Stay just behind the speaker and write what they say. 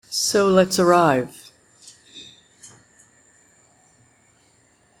So let's arrive.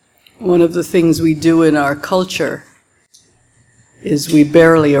 One of the things we do in our culture is we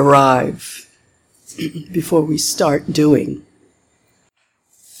barely arrive before we start doing.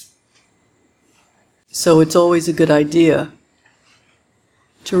 So it's always a good idea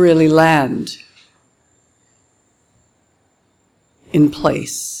to really land in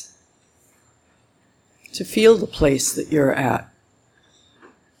place, to feel the place that you're at,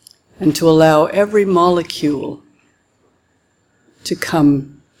 and to allow every molecule to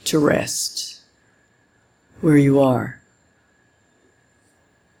come to rest where you are.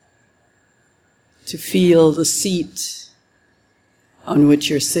 To feel the seat on which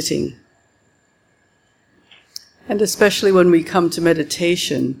you're sitting. And especially when we come to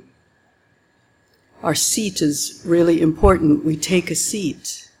meditation, our seat is really important. We take a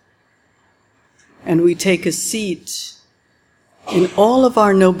seat. And we take a seat in all of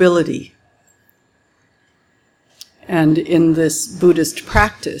our nobility. And in this Buddhist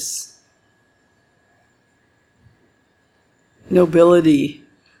practice, nobility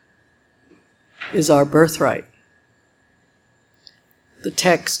is our birthright. The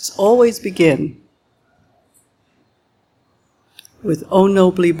texts always begin with, "O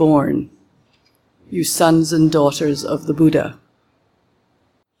nobly born, you sons and daughters of the Buddha."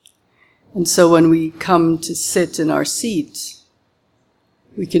 And so when we come to sit in our seat,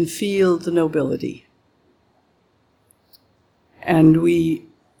 we can feel the nobility. And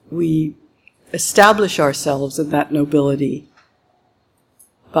we establish ourselves in that nobility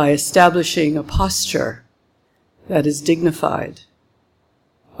by establishing a posture that is dignified,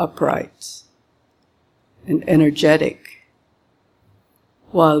 upright, and energetic,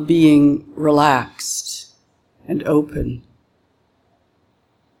 while being relaxed and open.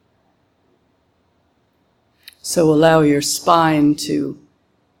 So allow your spine to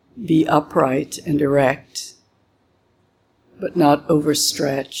be upright and erect, but not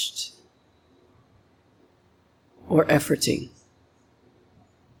overstretched or efforting.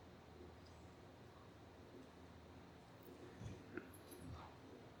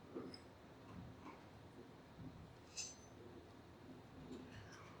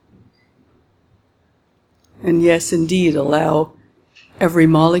 And yes, indeed, allow every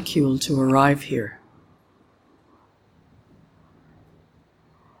molecule to arrive here.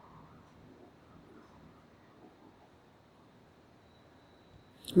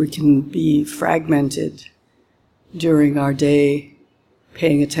 We can be fragmented during our day,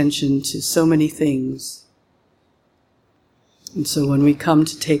 paying attention to so many things. And so when we come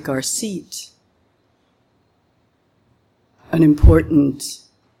to take our seat, an important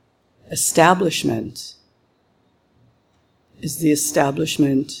establishment is the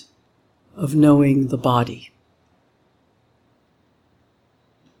establishment of knowing the body.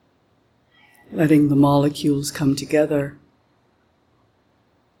 Letting the molecules come together.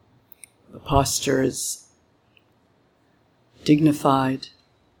 The posture is dignified.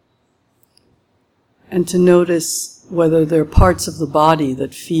 And to notice whether there are parts of the body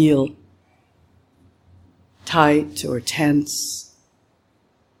that feel tight or tense.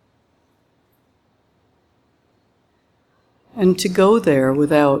 And to go there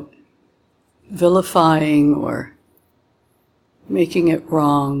without vilifying or making it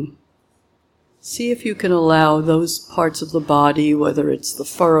wrong. See if you can allow those parts of the body, whether it's the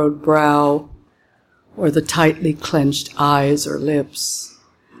furrowed brow, or the tightly clenched eyes or lips,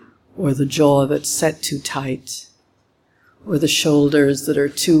 or the jaw that's set too tight, or the shoulders that are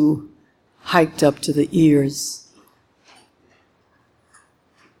too hiked up to the ears.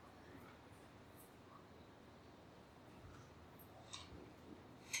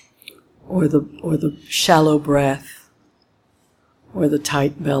 Or the shallow breath, or the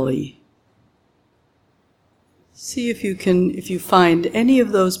tight belly. See if you find any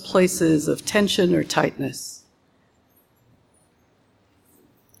of those places of tension or tightness.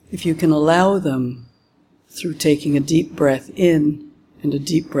 If you can allow them through taking a deep breath in and a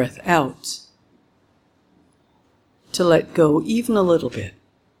deep breath out, to let go even a little bit,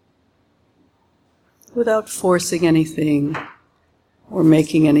 without forcing anything or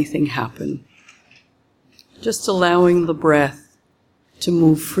making anything happen. Just allowing the breath to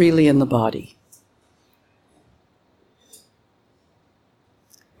move freely in the body.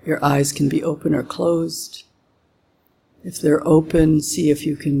 Your eyes can be open or closed. If they're open, see if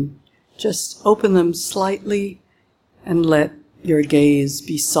you can just open them slightly and let your gaze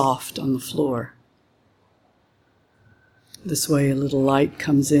be soft on the floor. This way a little light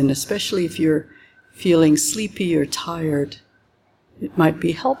comes in, especially if you're feeling sleepy or tired. It might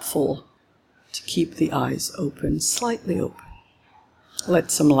be helpful to keep the eyes open, slightly open.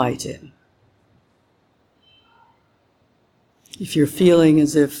 let some light in. If you're feeling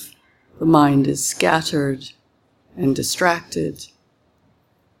as if the mind is scattered and distracted,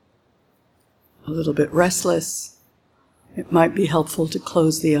 a little bit restless, it might be helpful to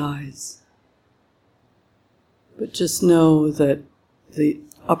close the eyes. But just know that the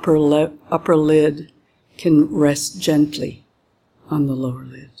upper lid can rest gently on the lower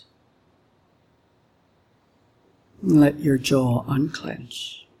lid. And let your jaw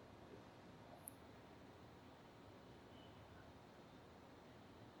unclench.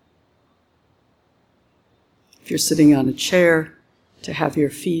 If you're sitting on a chair, to have your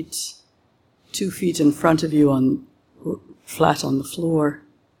feet 2 feet in front of you flat on the floor,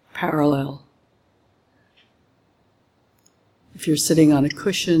 parallel. If you're sitting on a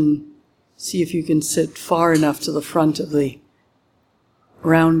cushion, see if you can sit far enough to the front of the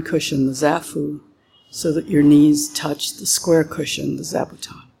round cushion, the zafu, so that your knees touch the square cushion, the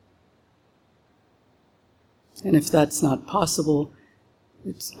zabuton. And if that's not possible,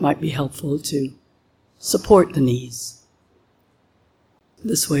 it might be helpful to support the knees.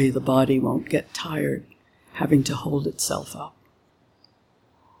 This way the body won't get tired having to hold itself up.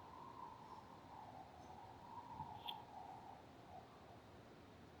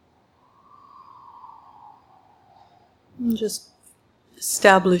 And just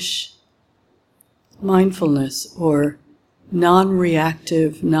establish mindfulness or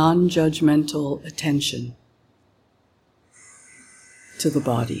non-reactive, non-judgmental attention to the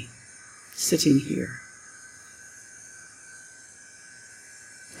body, sitting here.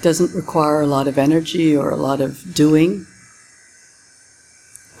 It doesn't require a lot of energy or a lot of doing.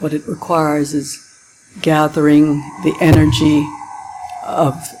 What it requires is gathering the energy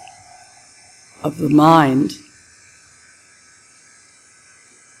of the mind,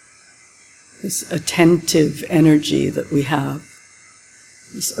 this attentive energy that we have,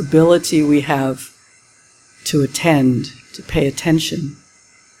 this ability we have to attend, to pay attention,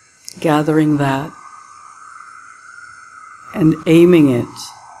 gathering that and aiming it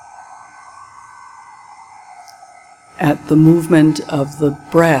at the movement of the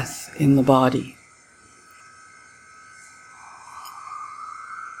breath in the body.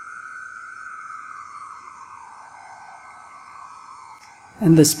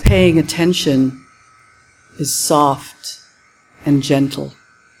 And this paying attention is soft and gentle.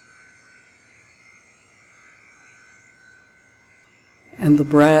 And the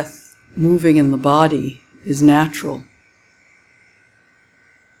breath moving in the body is natural.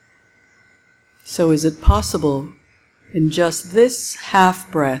 So is it possible in just this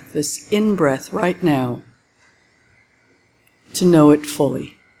half breath, this in-breath right now, to know it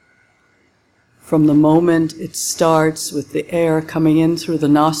fully? From the moment it starts with the air coming in through the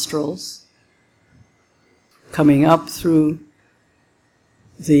nostrils, coming up through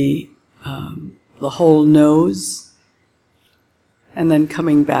the whole nose, and then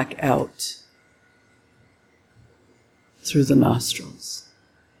coming back out through the nostrils.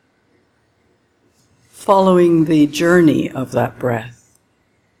 Following the journey of that breath,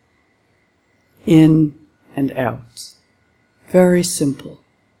 in and out. Very simple.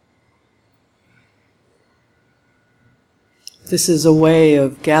 This is a way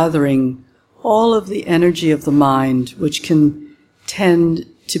of gathering all of the energy of the mind, which can tend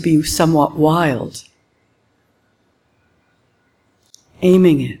to be somewhat wild,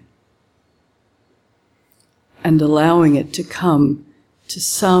 aiming it and allowing it to come to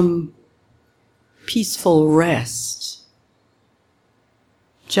some peaceful rest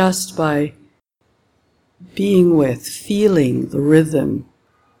just by being with, feeling the rhythm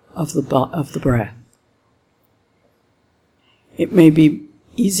of the breath. It may be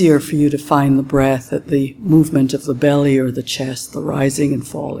easier for you to find the breath at the movement of the belly or the chest, the rising and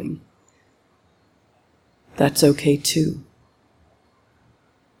falling. That's okay too.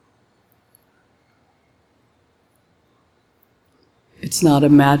 It's not a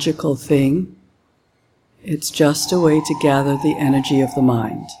magical thing. It's just a way to gather the energy of the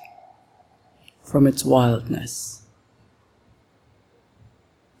mind from its wildness.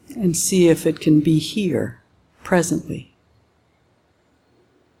 And see if it can be here, presently.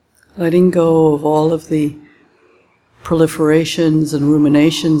 Letting go of all of the proliferations and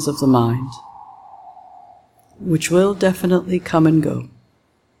ruminations of the mind, which will definitely come and go.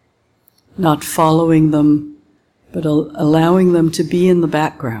 Not following them, but allowing them to be in the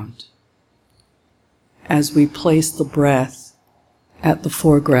background as we place the breath at the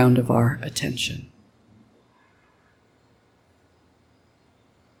foreground of our attention.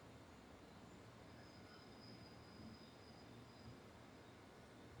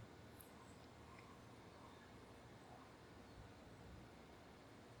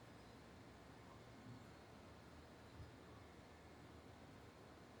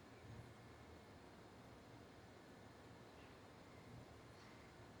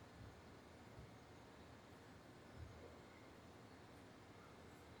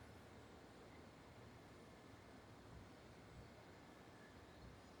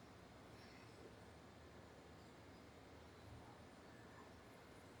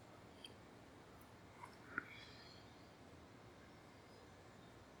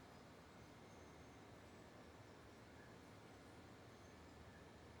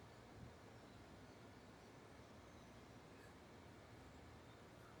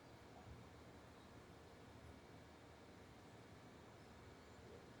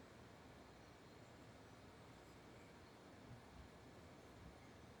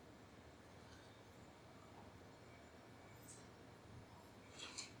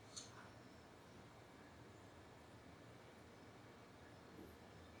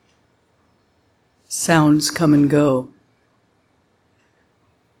 Sounds come and go.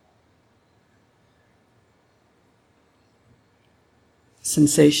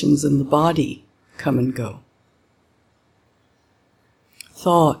 Sensations in the body come and go.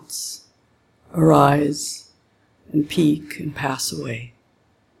 Thoughts arise and peak and pass away.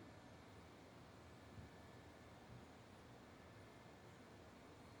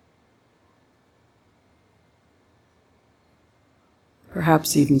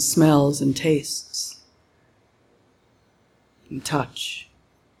 Perhaps even smells and tastes and touch.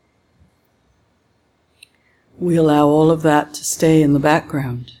 We allow all of that to stay in the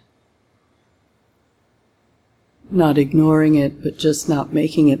background, not ignoring it, but just not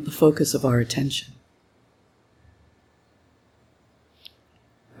making it the focus of our attention.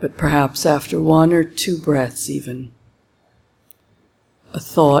 But perhaps after 1 or 2 breaths even, a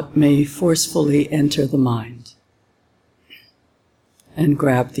thought may forcefully enter the mind and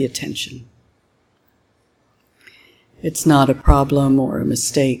grab the attention. It's not a problem or a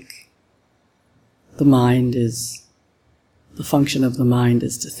mistake. The function of the mind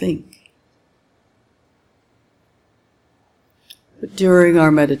is to think. But during our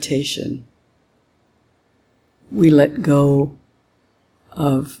meditation, we let go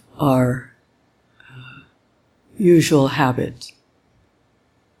of our usual habit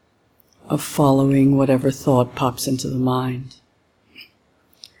of following whatever thought pops into the mind.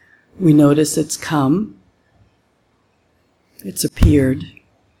 We notice it's come, it's appeared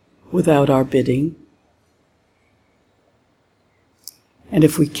without our bidding. And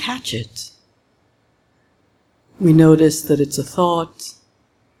if we catch it, we notice that it's a thought,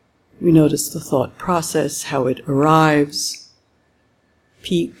 we notice the thought process, how it arrives,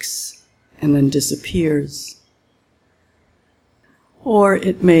 peaks, and then disappears. Or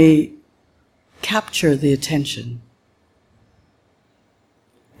it may capture the attention,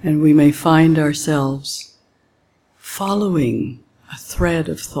 and we may find ourselves following a thread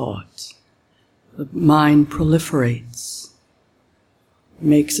of thought. The mind proliferates,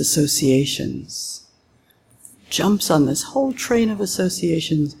 makes associations, jumps on this whole train of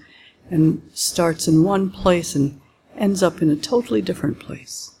associations and starts in one place and ends up in a totally different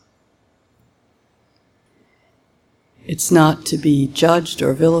place. It's not to be judged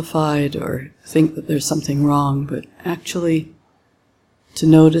or vilified or think that there's something wrong, but actually to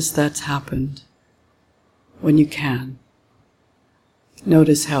notice that's happened when you can.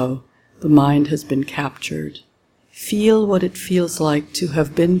 Notice how the mind has been captured. Feel what it feels like to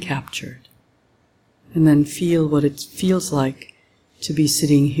have been captured. And then feel what it feels like to be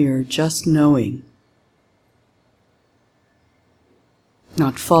sitting here just knowing.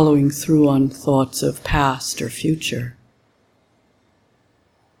 Not following through on thoughts of past or future.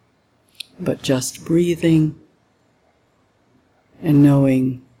 But just breathing and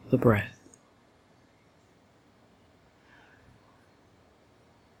knowing the breath.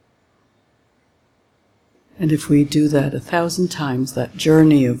 And if we do that 1,000 times, that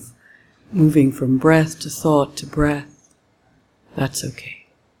journey of moving from breath to thought to breath, that's okay.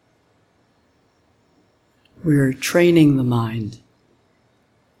 We're training the mind,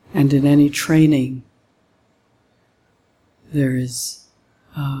 and in any training, there is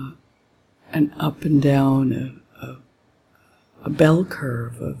an up and down, a bell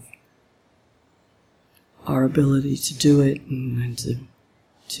curve of our ability to do it and then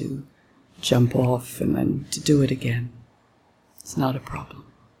to jump off and then to do it again. It's not a problem.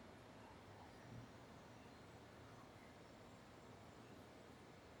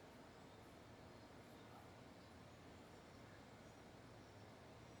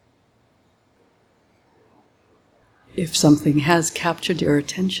 If something has captured your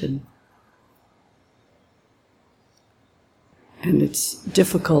attention, and it's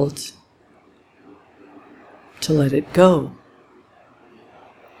difficult to let it go,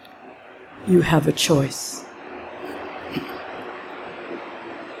 you have a choice.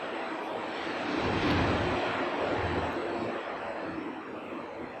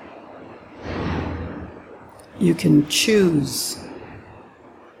 You can choose,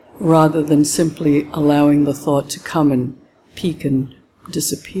 rather than simply allowing the thought to come and peak and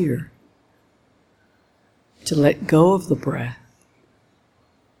disappear, to let go of the breath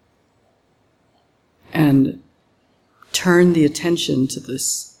and turn the attention to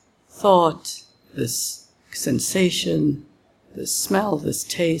this thought, this sensation, this smell, this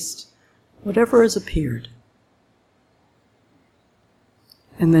taste, whatever has appeared.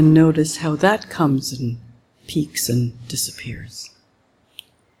 And then notice how that comes and peaks and disappears.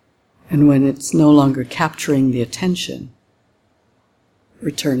 And when it's no longer capturing the attention,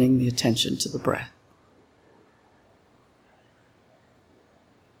 returning the attention to the breath.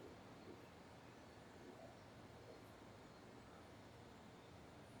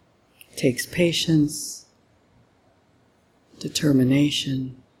 takes patience,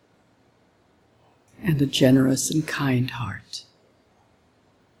 determination, and a generous and kind heart.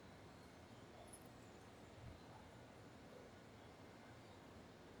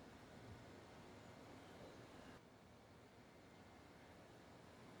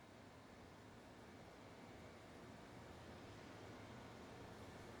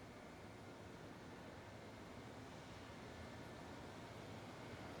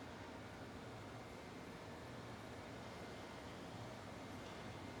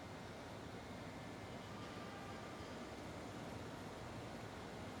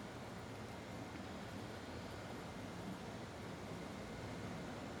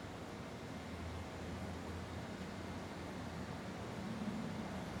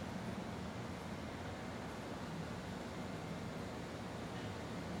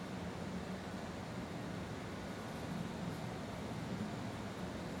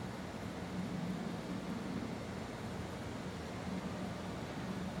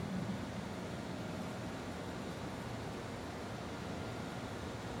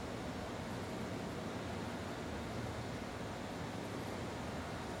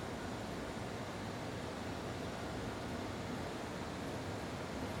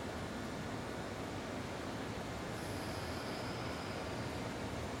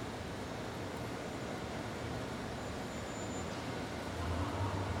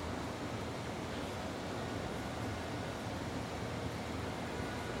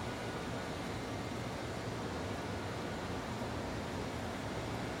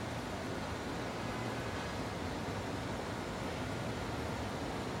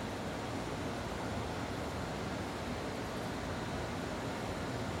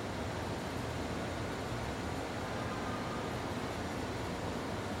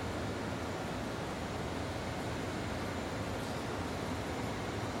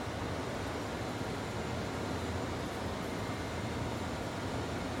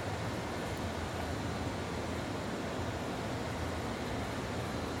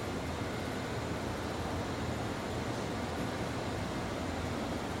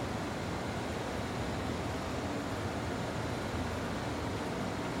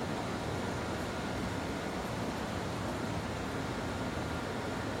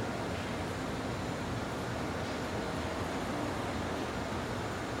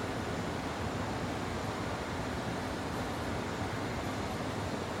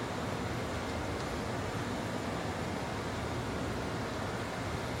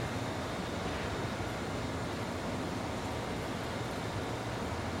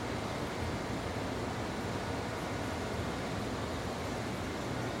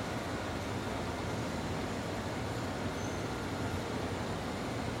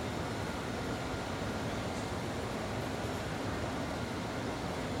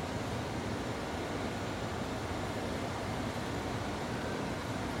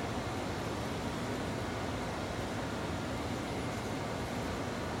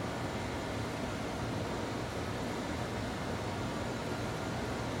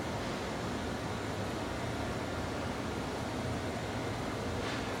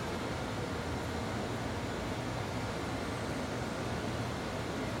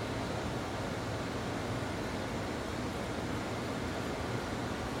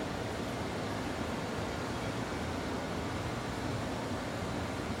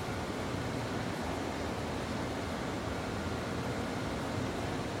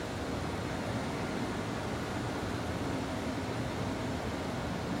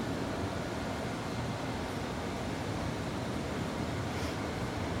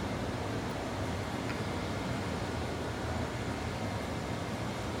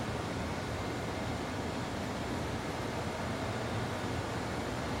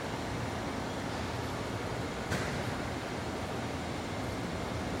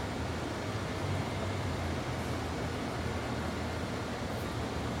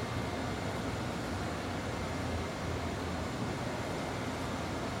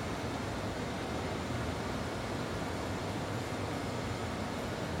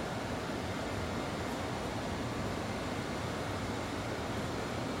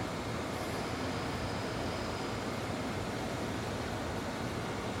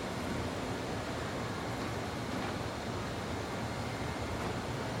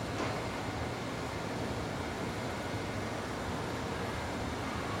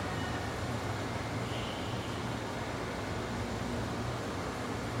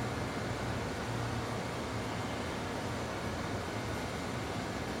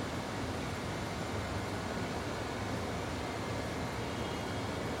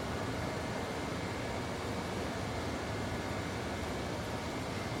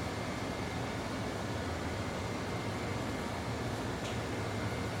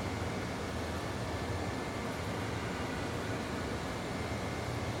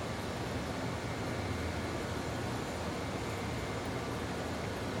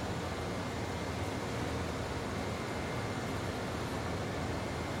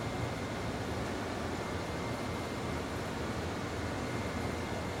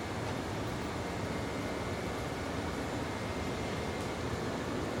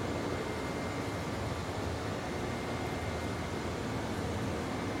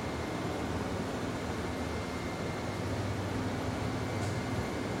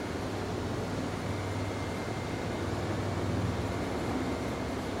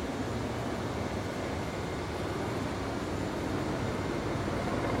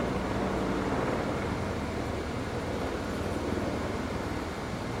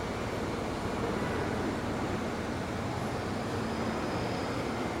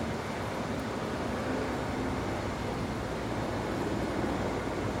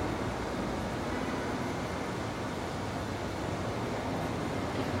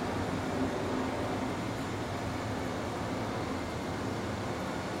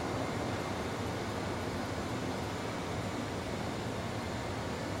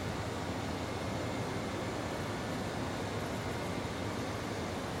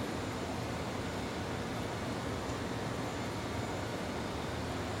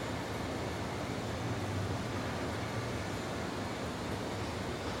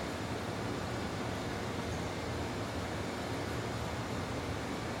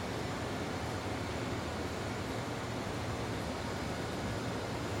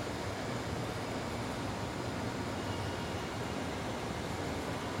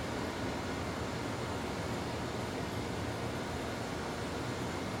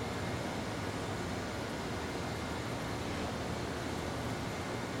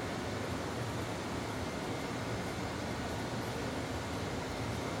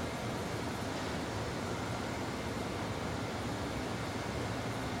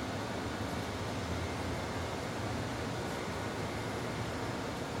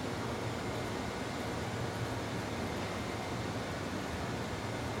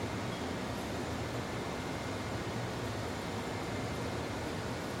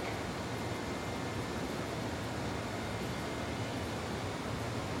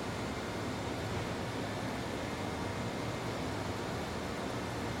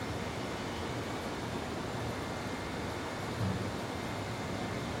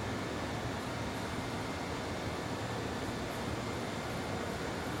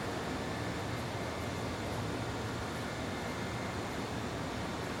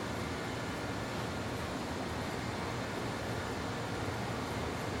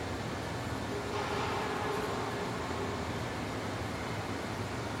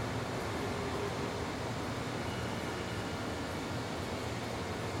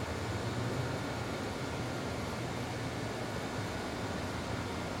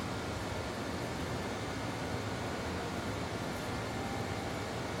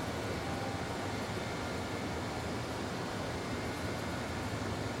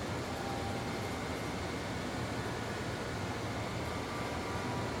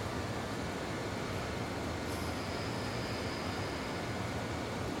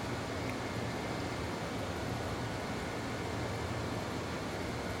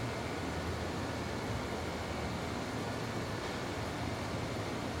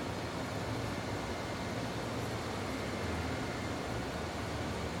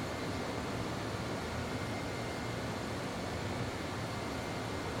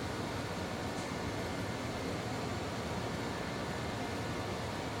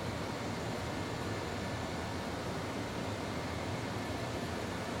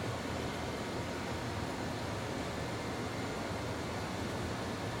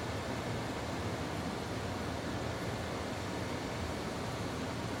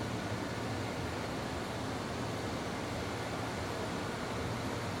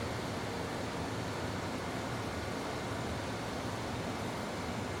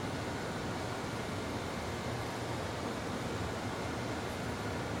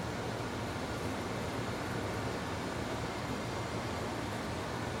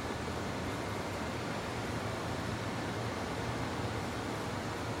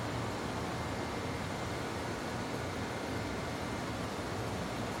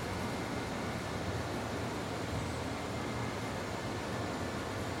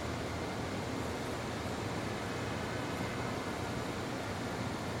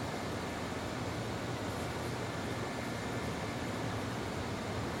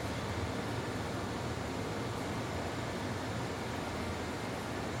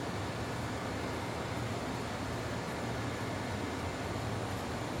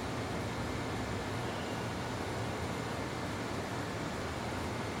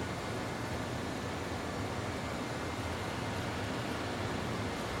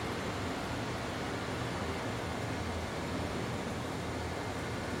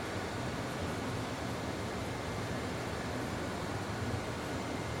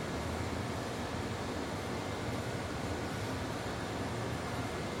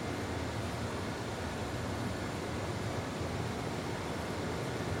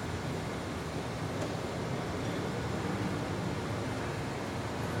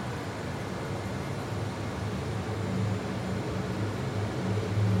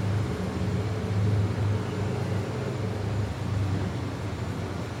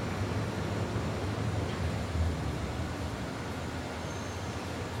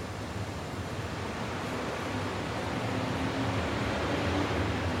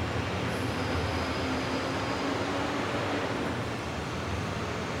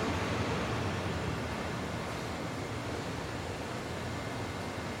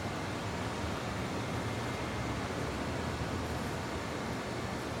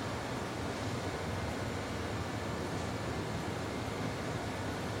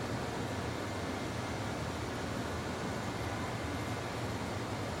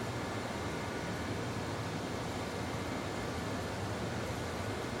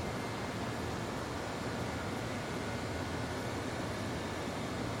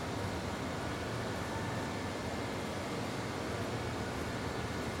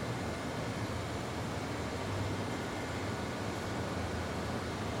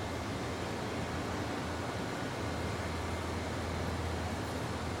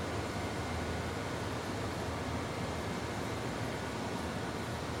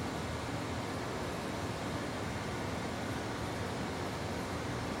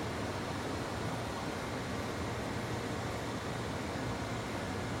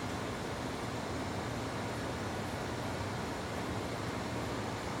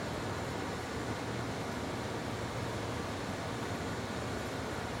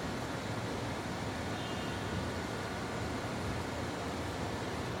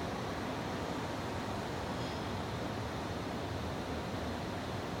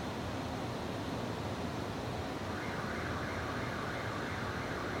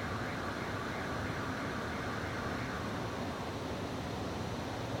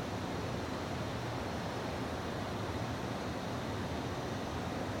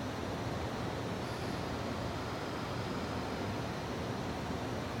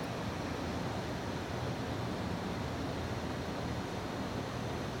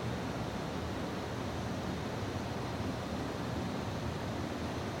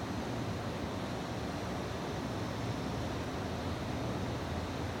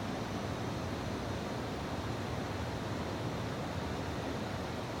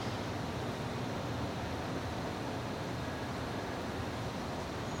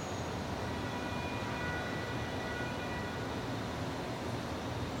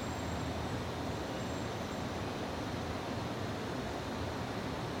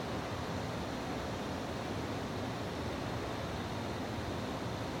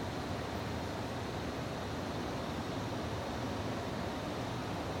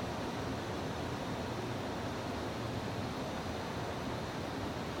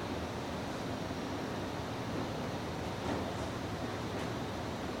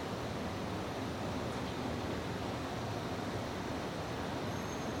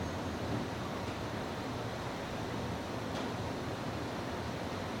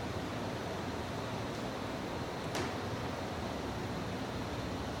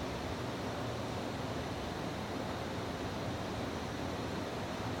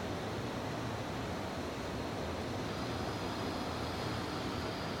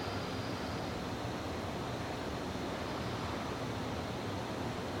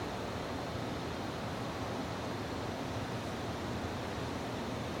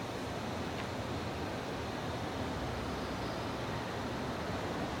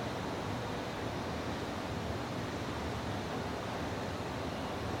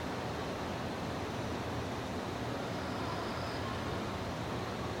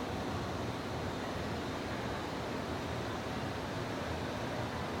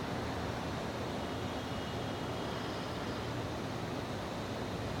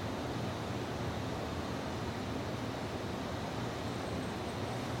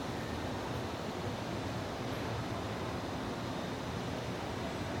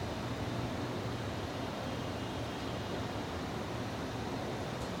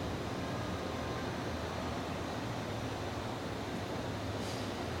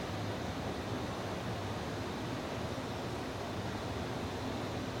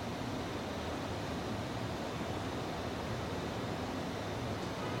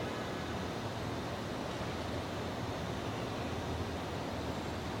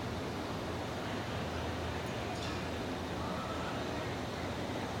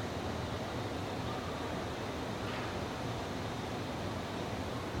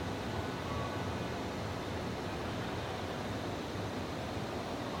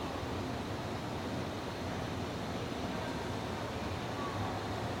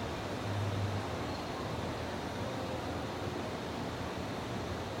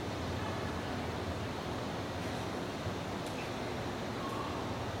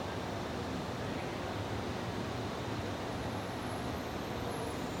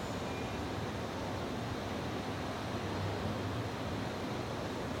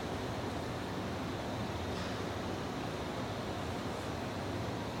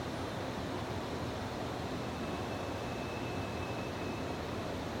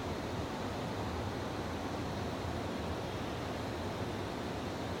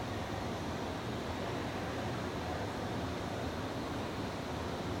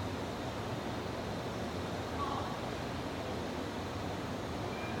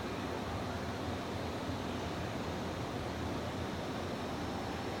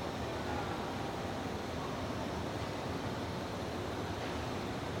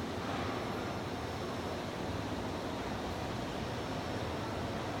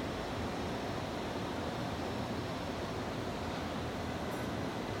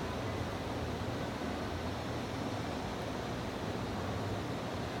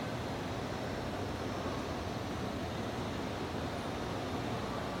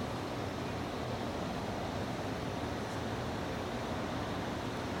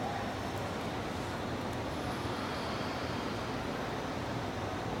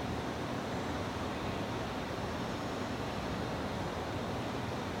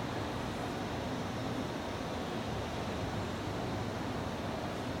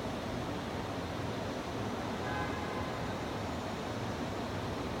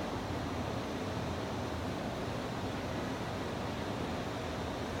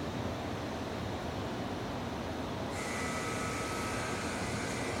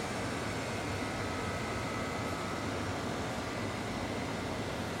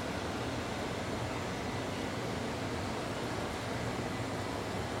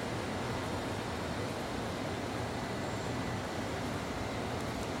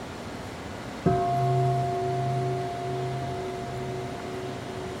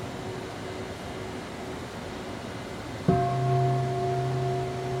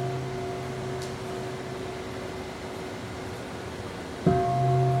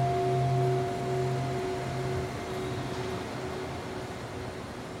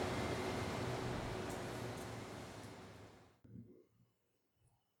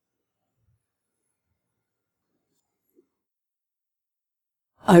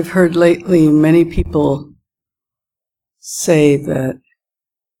 I've heard lately many people say that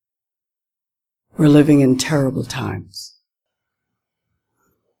we're living in terrible times.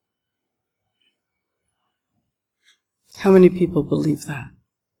 How many people believe that?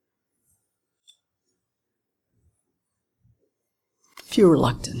 A few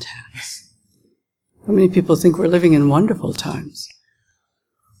reluctant hands. How many people think we're living in wonderful times?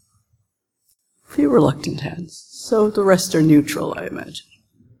 A few reluctant hands. So the rest are neutral, I imagine.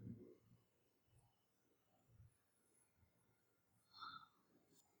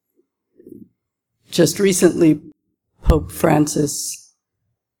 Just recently, Pope Francis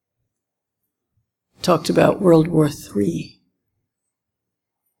talked about World War III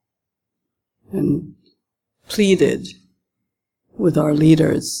and pleaded with our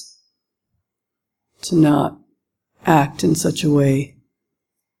leaders to not act in such a way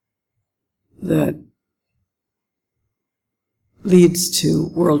that leads to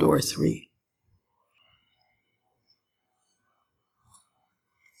World War III.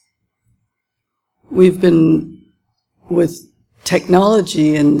 We've been, with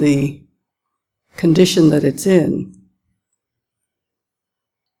technology in the condition that it's in,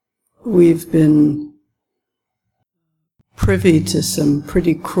 we've been privy to some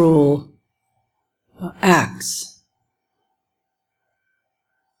pretty cruel acts.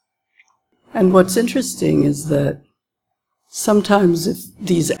 And what's interesting is that sometimes if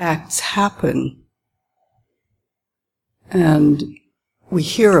these acts happen and we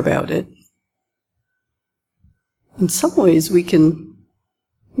hear about it, in some ways we can,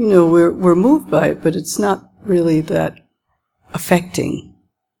 we're moved by it, but it's not really that affecting.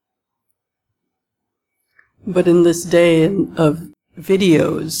 But in this day of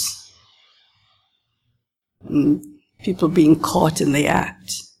videos, and people being caught in the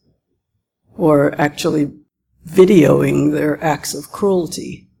act, or actually videoing their acts of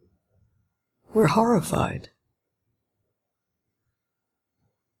cruelty, we're horrified.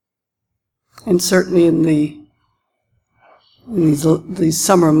 And certainly in these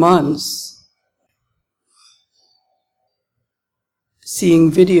summer months,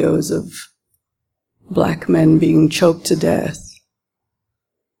 seeing videos of black men being choked to death,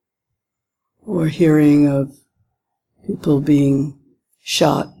 or hearing of people being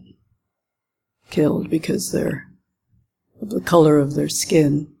shot, killed because they're of the color of their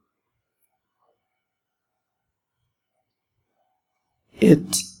skin,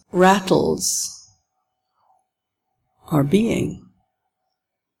 it rattles our being.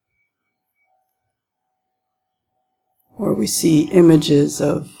 Or we see images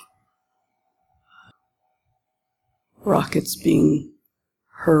of rockets being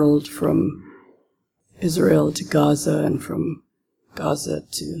hurled from Israel to Gaza and from Gaza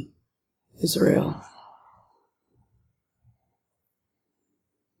to Israel.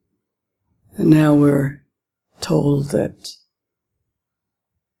 And now we're told that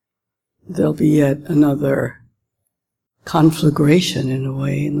there'll be yet another conflagration, in a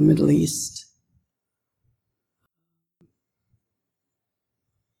way, in the Middle East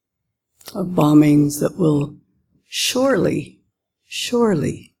of bombings that will surely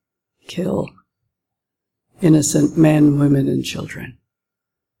kill innocent men, women, and children.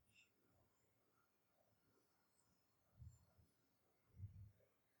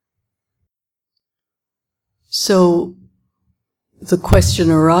 So the question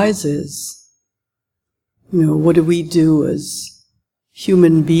arises, what do we do as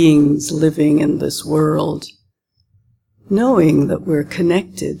human beings living in this world, knowing that we're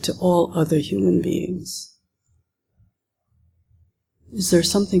connected to all other human beings? Is there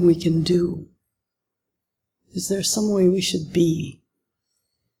something we can do? Is there some way we should be?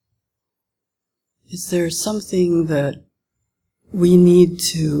 Is there something that we need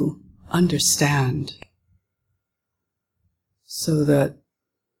to understand so that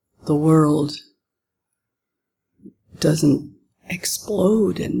the world doesn't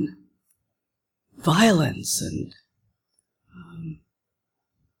explode in violence and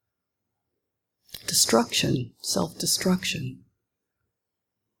destruction, self-destruction?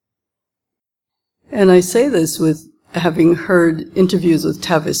 And I say this with having heard interviews with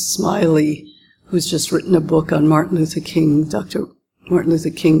Tavis Smiley, who's just written a book on Martin Luther King, Dr. Martin Luther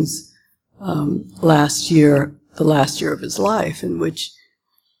King's the last year of his life, in which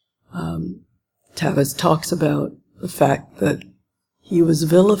Tavis talks about the fact that he was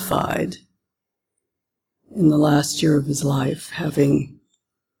vilified in the last year of his life, having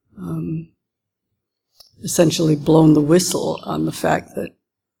essentially blown the whistle on the fact that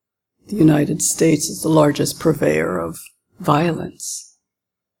the United States is the largest purveyor of violence,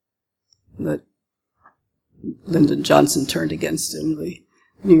 that Lyndon Johnson turned against him, the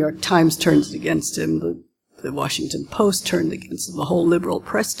New York Times turned against him, the Washington Post turned against him, the whole liberal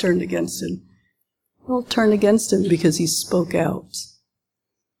press turned against him. All turned against him because he spoke out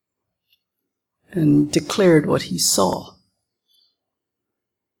and declared what he saw.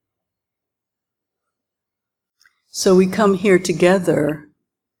 So we come here together,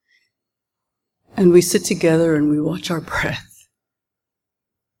 and we sit together and we watch our breath.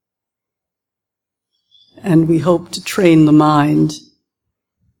 And we hope to train the mind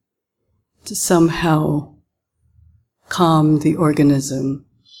to somehow calm the organism,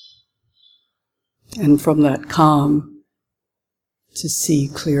 and from that calm to see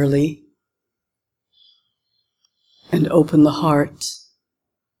clearly and open the heart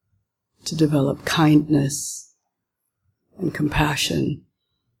to develop kindness and compassion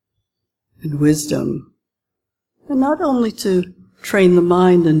and wisdom, and not only to train the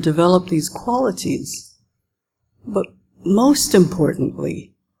mind and develop these qualities, but most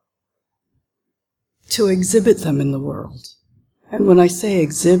importantly, to exhibit them in the world. And when I say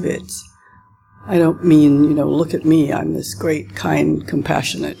exhibit, I don't mean, look at me, I'm this great, kind,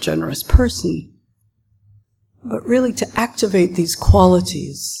 compassionate, generous person, but really to activate these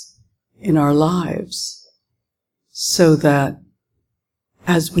qualities in our lives so that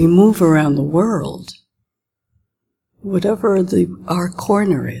as we move around the world, whatever our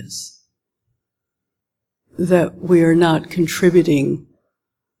corner is, that we are not contributing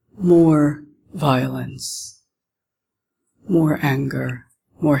more violence, more anger,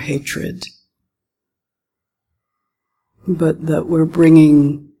 more hatred, but that we're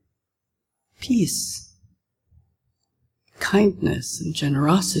bringing peace, kindness, and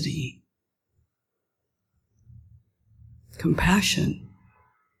generosity, compassion,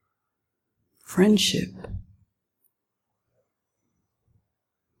 friendship.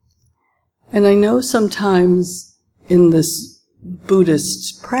 And I know sometimes in this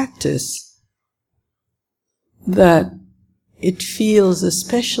Buddhist practice that it feels,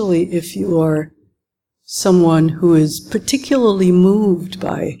 especially if you are someone who is particularly moved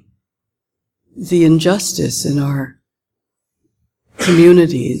by the injustice in our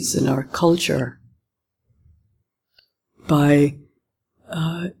communities, in our culture, by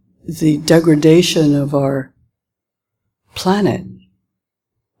the degradation of our planet,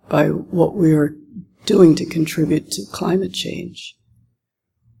 by what we are doing to contribute to climate change,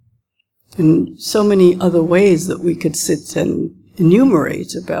 and so many other ways that we could sit and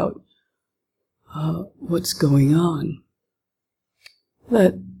enumerate about what's going on,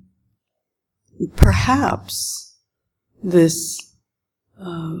 that perhaps this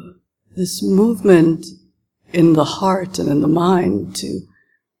movement in the heart and in the mind to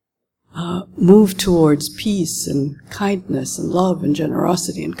move towards peace and kindness and love and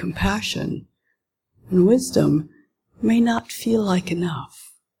generosity and compassion and wisdom may not feel like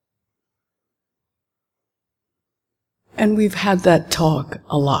enough. And we've had that talk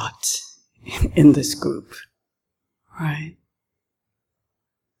a lot in this group, right?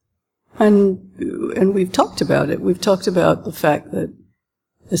 And we've talked about it. We've talked about the fact that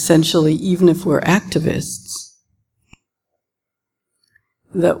essentially, even if we're activists,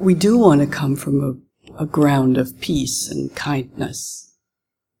 that we do want to come from a ground of peace and kindness.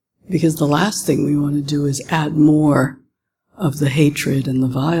 Because the last thing we want to do is add more of the hatred and the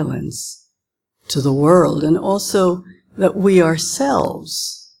violence to the world. And also that we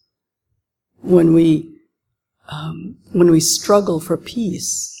ourselves, when we struggle for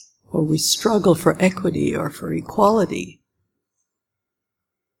peace, or we struggle for equity or for equality,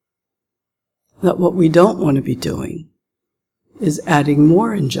 that what we don't want to be doing is adding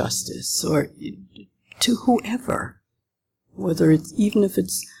more injustice or to whoever, whether it's, even if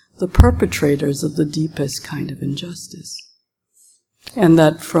it's the perpetrators of the deepest kind of injustice. And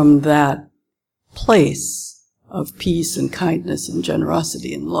that from that place of peace and kindness and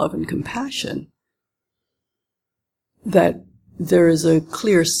generosity and love and compassion, that there is a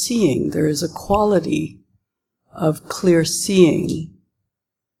clear seeing, there is a quality of clear seeing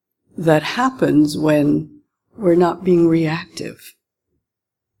that happens when we're not being reactive.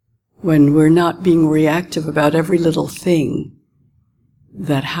 When we're not being reactive about every little thing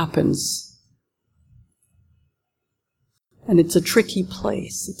that happens. And it's a tricky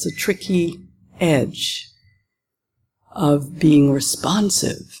place, it's a tricky edge of being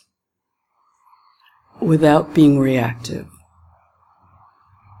responsive without being reactive.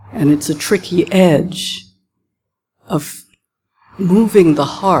 And it's a tricky edge of moving the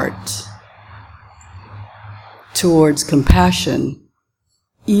heart towards compassion,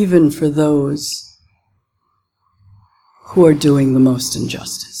 even for those who are doing the most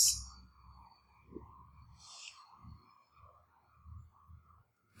injustice.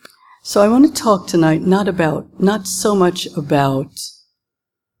 So I want to talk tonight not so much about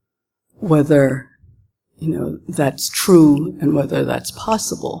whether, that's true and whether that's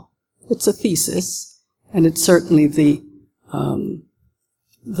possible. It's a thesis, and it's certainly the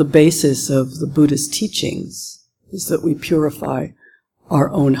basis of the Buddhist teachings, is that we purify our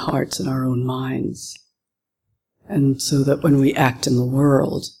own hearts and our own minds. And so that when we act in the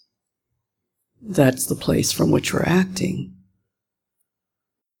world, that's the place from which we're acting.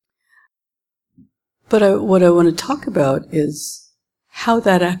 But what I want to talk about is how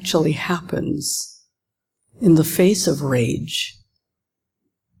that actually happens in the face of rage,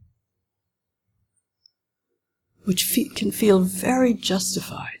 which can feel very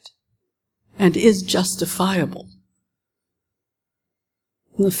justified and is justifiable.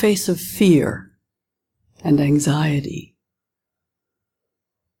 In the face of fear and anxiety.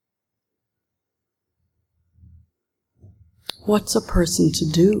 What's a person to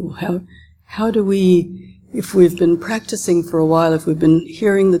do? How do we, if we've been practicing for a while, if we've been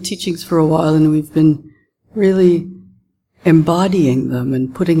hearing the teachings for a while and we've been really embodying them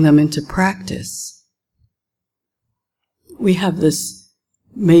and putting them into practice, we have this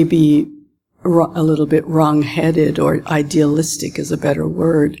maybe a little bit wrong-headed, or idealistic is a better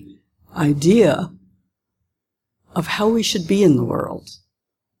word, idea of how we should be in the world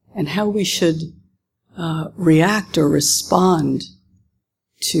and how we should react or respond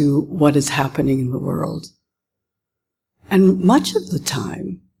to what is happening in the world. And much of the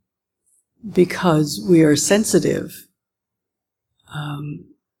time, because we are sensitive,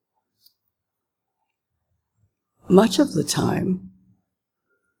 much of the time,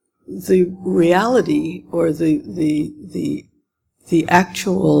 the reality or the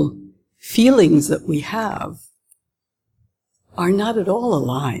actual feelings that we have are not at all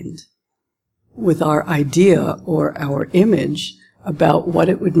aligned with our idea or our image about what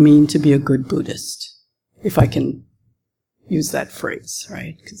it would mean to be a good Buddhist, if I can use that phrase,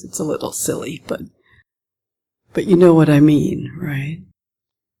 right? Because it's a little silly, but you know what I mean, right?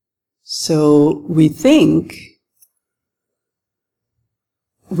 So we think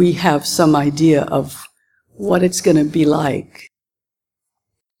we have some idea of what it's going to be like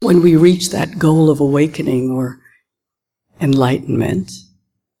when we reach that goal of awakening or enlightenment,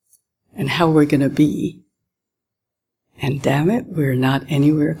 and how we're going to be. And damn it, we're not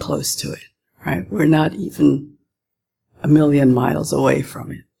anywhere close to it, right? We're not even 1,000,000 miles away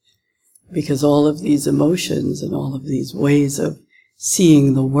from it. Because all of these emotions and all of these ways of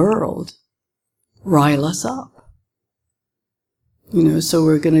seeing the world rile us up. So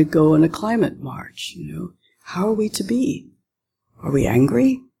we're going to go on a climate march, How are we to be? Are we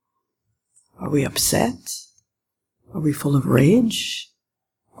angry? Are we upset? Are we full of rage?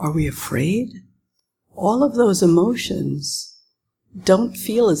 Are we afraid? All of those emotions don't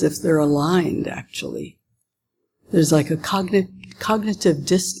feel as if they're aligned, actually. There's like a cognitive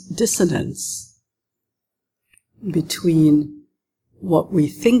dissonance between what we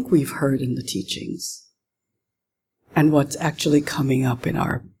think we've heard in the teachings and what's actually coming up in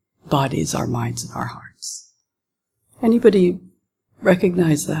our bodies, our minds, and our hearts. Anybody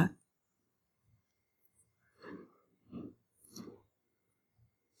recognize that?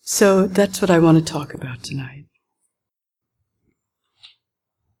 So that's what I want to talk about tonight.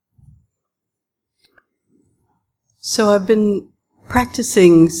 So I've been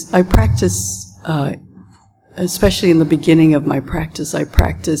practicing, especially in the beginning of my practice, I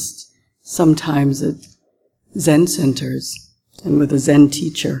practiced sometimes at Zen centers and with a Zen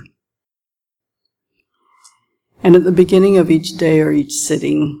teacher. And at the beginning of each day or each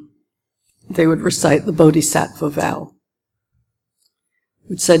sitting, they would recite the Bodhisattva vow,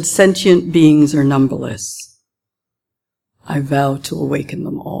 which said, "Sentient beings are numberless. I vow to awaken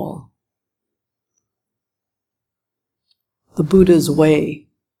them all. The Buddha's way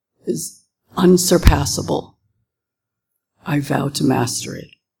is unsurpassable. I vow to master it.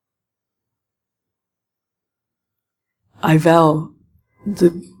 I vow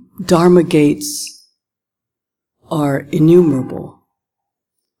the dharma gates are innumerable.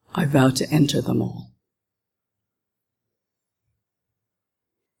 I vow to enter them all."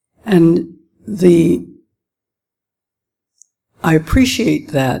 And I appreciate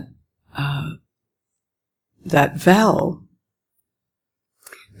that vow,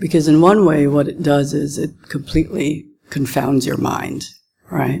 because in one way what it does is it completely confounds your mind,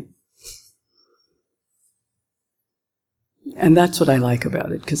 right? And that's what I like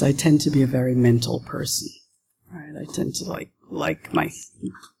about it, because I tend to be a very mental person, right? I tend to like my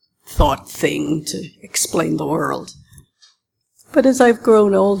thought thing to explain the world. But as I've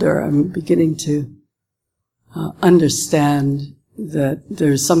grown older, I'm beginning to understand that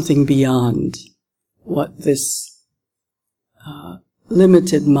there's something beyond what this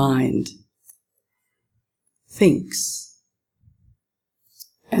limited mind thinks,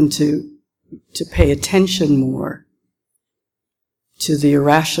 and to pay attention more to the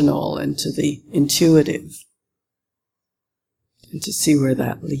irrational and to the intuitive, and to see where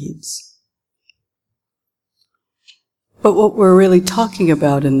that leads. But what we're really talking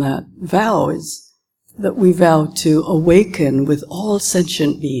about in that vow is that we vow to awaken with all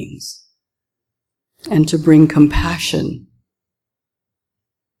sentient beings and to bring compassion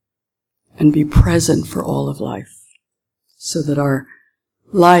and be present for all of life, so that our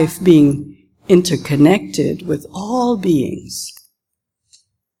life, being interconnected with all beings,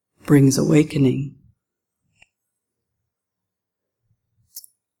 brings awakening.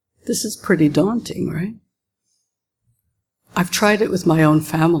 This is pretty daunting, right? I've tried it with my own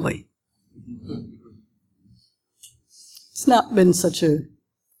family. It's not been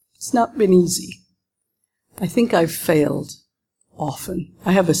easy. I think I've failed often.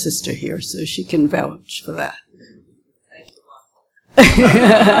 I have a sister here, so she can vouch for that.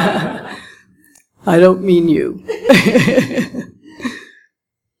 I don't mean you.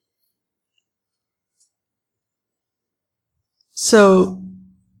 So,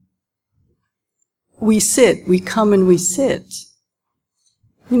 we come and we sit.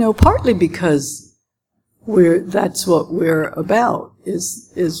 Partly because that's what we're about,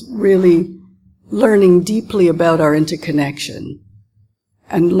 is really learning deeply about our interconnection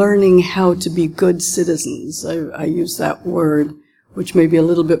and learning how to be good citizens. I use that word, which may be a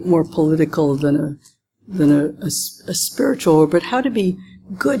little bit more political than a spiritual word, but how to be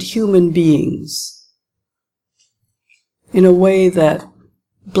good human beings in a way that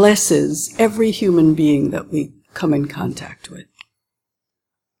blesses every human being that we come in contact with.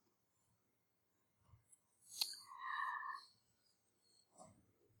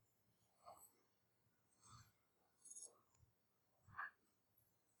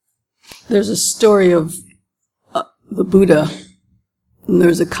 There's a story of the Buddha, and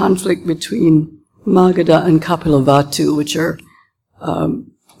there's a conflict between Magadha and Kapilavatthu, which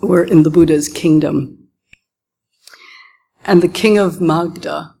were in the Buddha's kingdom. And the king of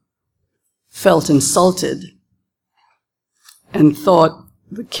Magadha felt insulted and thought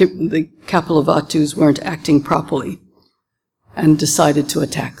the Kapilavatthu's weren't acting properly and decided to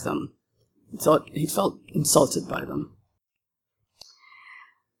attack them. He felt insulted by them.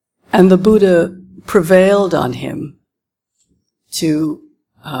 And the Buddha prevailed on him to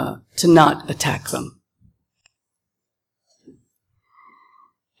not attack them.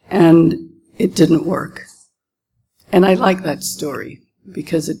 And it didn't work. And I like that story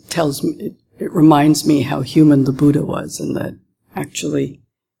because it reminds me how human the Buddha was, and that actually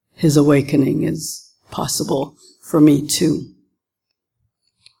his awakening is possible for me too.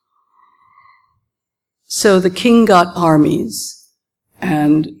 So the king got armies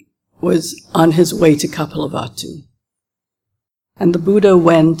and was on his way to Kapilavatthu. And the Buddha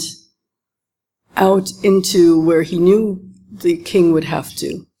went out into where he knew the king would have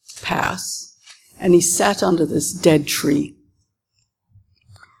to pass, and he sat under this dead tree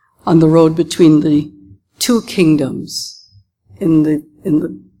on the road between the two kingdoms in the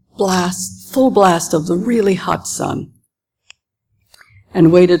full blast of the really hot sun,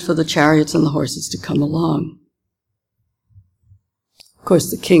 and waited for the chariots and the horses to come along. Of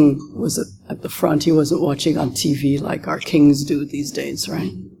course, the king was at the front. He wasn't watching on TV like our kings do these days,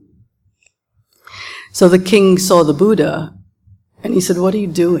 right? So the king saw the Buddha, and he said, "What are you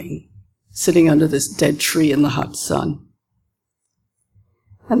doing, sitting under this dead tree in the hot sun?"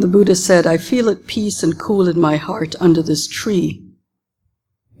 And the Buddha said, "I feel at peace and cool in my heart under this tree,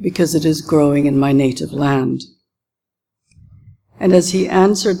 because it is growing in my native land." And as he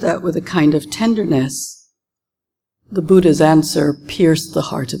answered that with a kind of tenderness, the Buddha's answer pierced the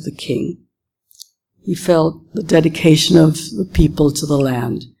heart of the king. He felt the dedication of the people to the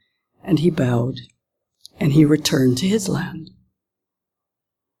land, and he bowed, and he returned to his land.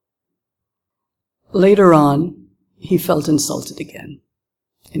 Later on, he felt insulted again,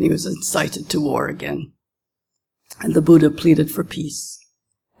 and he was incited to war again. And the Buddha pleaded for peace,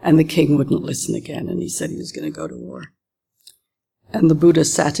 and the king wouldn't listen again, and he said he was going to go to war. And the Buddha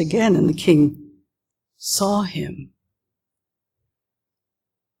sat again, and the king saw him.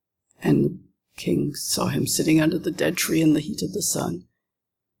 And the king saw him sitting under the dead tree in the heat of the sun.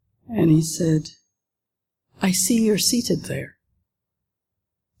 And he said, "I see you're seated there."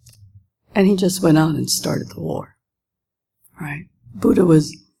 And he just went on and started the war. Right? Buddha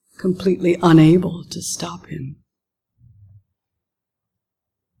was completely unable to stop him.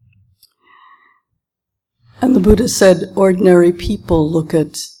 And the Buddha said, ordinary people look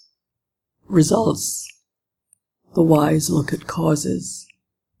at results. The wise look at causes.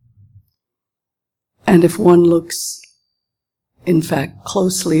 And if one looks, in fact,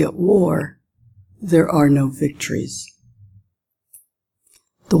 closely at war, there are no victories.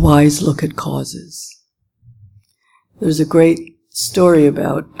 The wise look at causes. There's a great story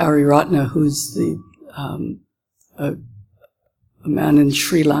about Ariratna, who's a man in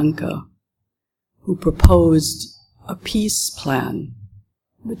Sri Lanka who proposed a peace plan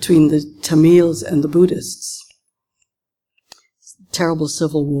between the Tamils and the Buddhists. Terrible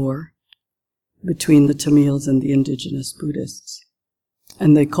civil war between the Tamils and the indigenous Buddhists.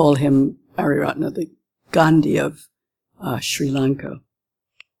 And they call him Ariratna, the Gandhi of Sri Lanka.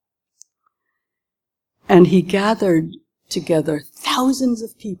 And he gathered together thousands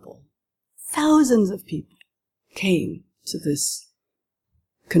of people came to this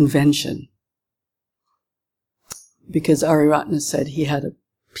convention because Ariratna said he had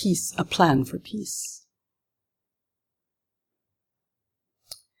a plan for peace.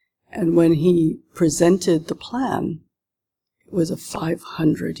 And when he presented the plan, it was a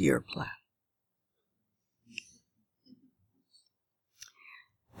 500-year plan.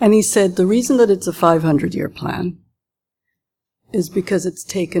 And he said the reason that it's a 500-year plan is because it's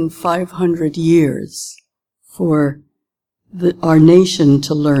taken 500 years for our nation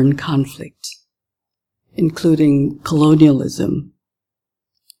to learn conflict, including colonialism.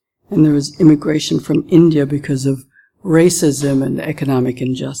 And there was immigration from India because of racism and economic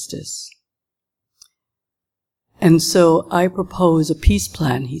injustice. And so I propose a peace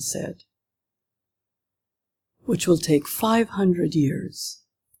plan, he said, which will take 500 years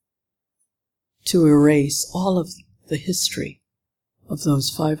to erase all of the history of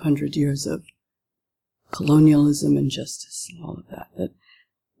those 500 years of colonialism, injustice, and all of that. That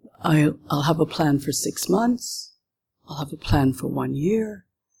I'll have a plan for 6 months. I'll have a plan for 1 year.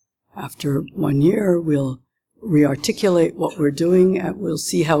 After 1 year, we'll rearticulate what we're doing, and we'll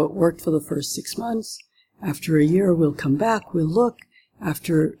see how it worked for the first 6 months. After a year, we'll come back, we'll look.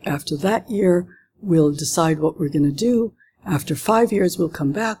 After that year, we'll decide what we're going to do. After 5 years, we'll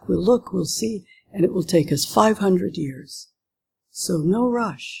come back, we'll look, we'll see, and it will take us 500 years. So no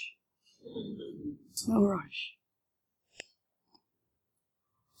rush. No rush.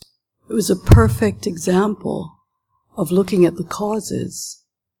 It was a perfect example of looking at the causes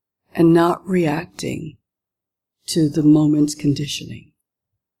and not reacting to the moment's conditioning.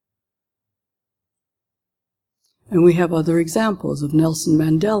 And we have other examples of Nelson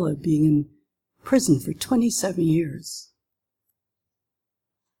Mandela being in prison for 27 years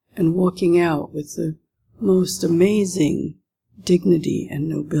and walking out with the most amazing dignity and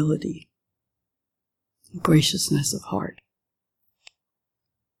nobility, graciousness of heart.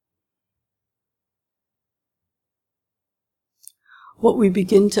 What we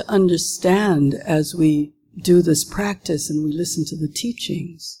begin to understand as we do this practice and we listen to the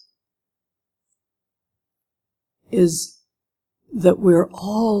teachings is that we're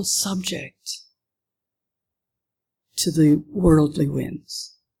all subject to the worldly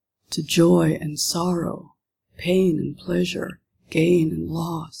winds, to joy and sorrow, pain and pleasure, gain and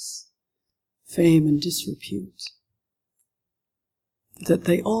loss, fame and disrepute, that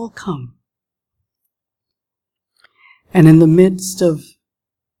they all come. And in the midst of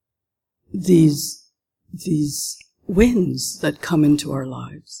these winds that come into our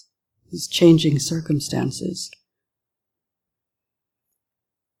lives, these changing circumstances,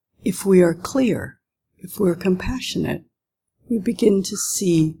 if we are clear, if we're compassionate, we begin to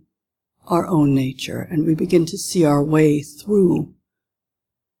see our own nature and we begin to see our way through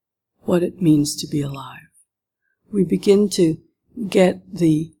what it means to be alive. We begin to get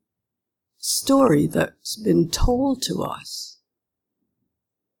the story that's been told to us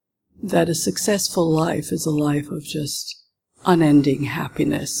that a successful life is a life of just unending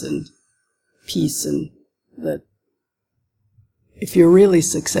happiness and peace, and that if you're really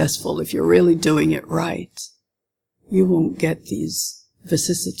successful, if you're really doing it right, you won't get these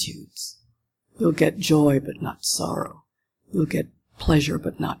vicissitudes. You'll get joy but not sorrow. You'll get pleasure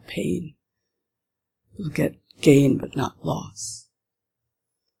but not pain. You'll get gain but not loss.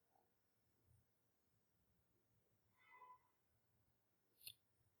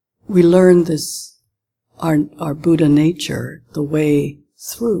 We learn this, our Buddha nature, the way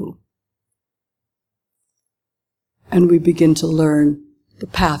through. And we begin to learn the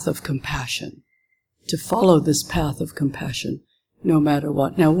path of compassion, to follow this path of compassion no matter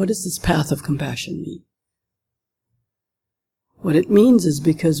what. Now, what does this path of compassion mean? What it means is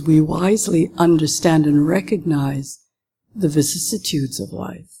because we wisely understand and recognize the vicissitudes of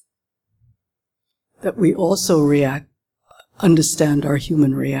life, that we also understand our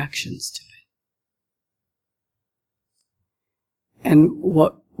human reactions to it. And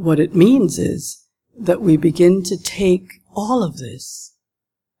what it means is that we begin to take all of this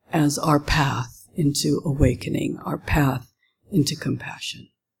as our path into awakening, our path into compassion.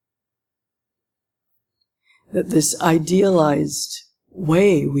 That this idealized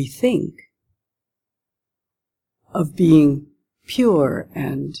way we think of being pure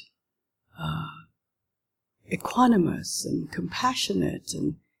and equanimous and compassionate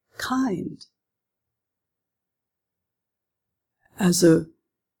and kind as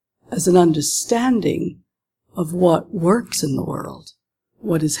an understanding of what works in the world,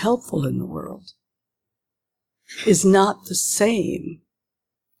 what is helpful in the world, is not the same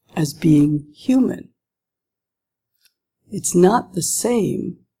as being human. It's not the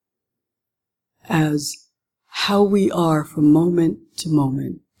same as how we are from moment to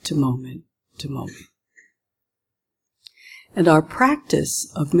moment to moment to moment. And our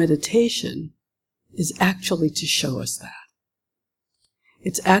practice of meditation is actually to show us that.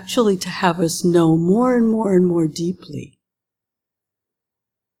 It's actually to have us know more and more and more deeply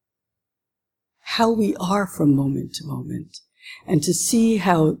how we are from moment to moment, and to see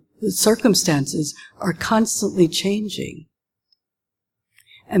how the circumstances are constantly changing,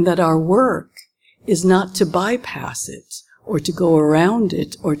 and that our work is not to bypass it, or to go around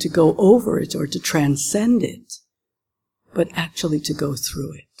it, or to go over it, or to transcend it, but actually to go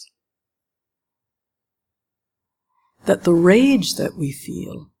through it. That the rage that we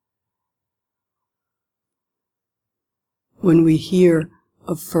feel when we hear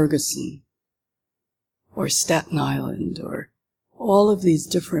of Ferguson, or Staten Island, or all of these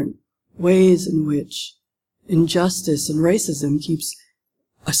different ways in which injustice and racism keeps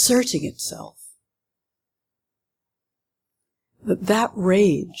asserting itself, that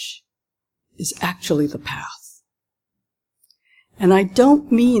rage is actually the path. And I don't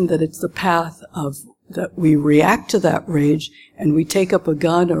mean that it's the path of that we react to that rage and we take up a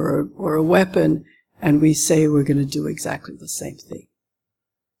gun or a weapon and we say we're going to do exactly the same thing.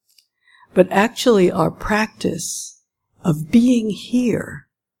 But actually our practice of being here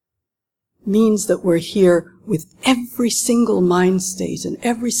means that we're here with every single mind state and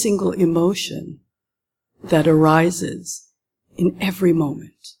every single emotion that arises in every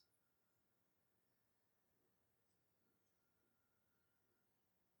moment.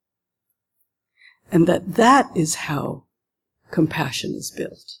 And that is how compassion is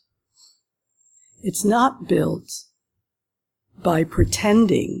built. It's not built by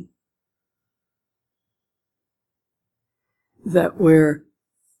pretending that we're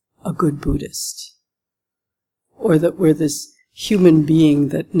a good Buddhist, or that we're this human being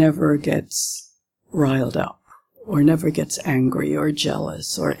that never gets riled up, or never gets angry, or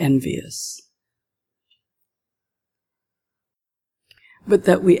jealous, or envious. But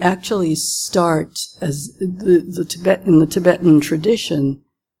that we actually start, as in the Tibetan tradition,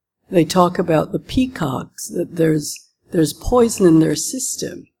 they talk about the peacocks, that there's poison in their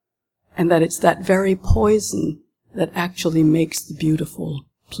system, and that it's that very poison that actually makes the beautiful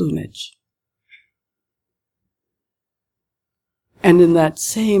plumage. And in that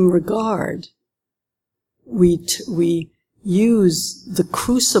same regard, we use the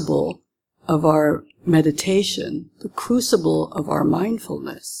crucible of our meditation, the crucible of our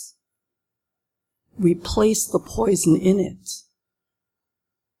mindfulness. We place the poison in it.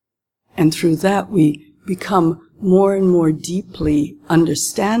 And through that we become more and more deeply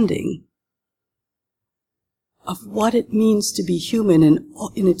understanding of what it means to be human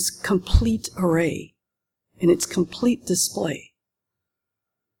in its complete array, in its complete display.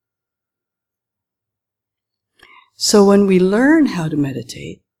 So when we learn how to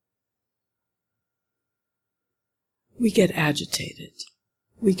meditate, we get agitated,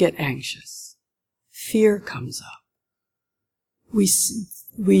 we get anxious, fear comes up.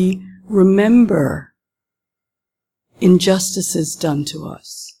 We remember injustices done to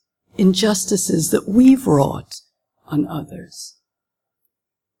us, injustices that we've wrought on others.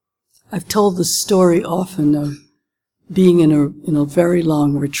 I've told the story often of being in a very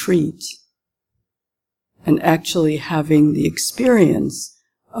long retreat and actually having the experience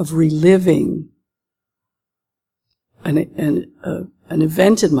of reliving an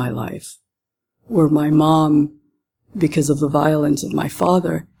event in my life where my mom, because of the violence of my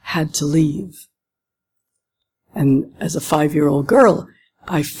father, had to leave. And as a 5-year-old girl,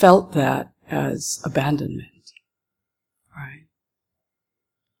 I felt that as abandonment, right?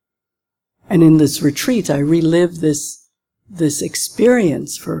 And in this retreat, I relived this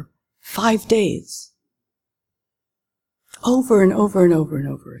experience for 5 days, over and over and over and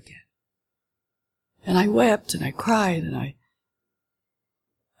over again. And I wept and I cried and I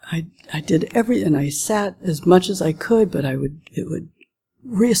did and I sat as much as I could, but it would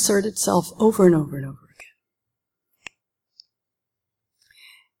reassert itself over and over and over again.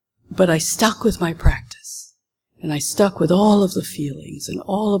 But I stuck with my practice, and I stuck with all of the feelings and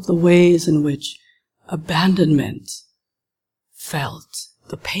all of the ways in which abandonment felt,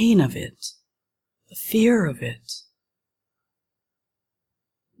 the pain of it, the fear of it,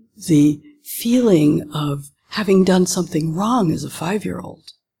 the feeling of having done something wrong as a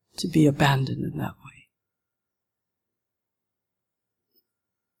 5-year-old, to be abandoned in that way.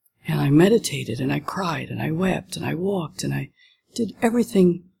 And I meditated, and I cried, and I wept, and I walked, and I did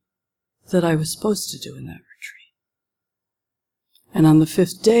everything that I was supposed to do in that retreat. And on the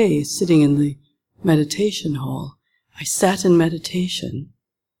 5th day, sitting in the meditation hall, I sat in meditation,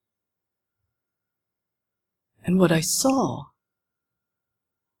 and what I saw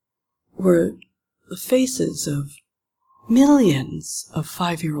were the faces of millions of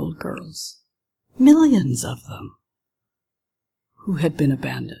 5-year-old girls, millions of them, who had been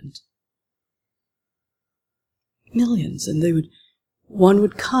abandoned. Millions, and one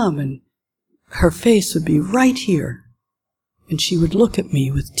would come and her face would be right here, and she would look at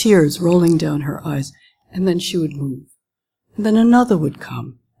me with tears rolling down her eyes, and then she would move. And then another would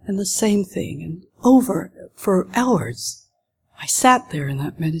come, and the same thing, and over for hours. I sat there in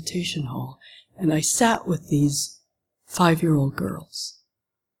that meditation hall, and I sat with these 5-year-old girls.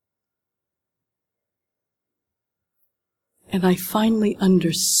 And I finally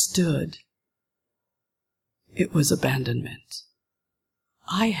understood it was abandonment.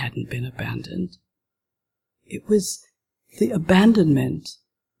 I hadn't been abandoned. It was the abandonment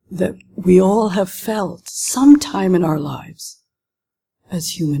that we all have felt sometime in our lives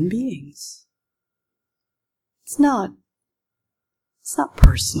as human beings. It's not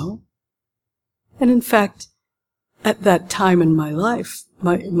personal. And in fact, at that time in my life,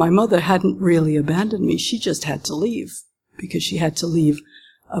 my mother hadn't really abandoned me. She just had to leave, because she had to leave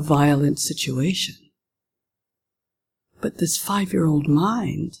a violent situation. But this 5-year-old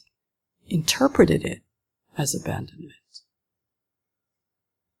mind interpreted it as abandonment.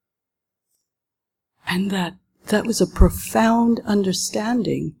 And that was a profound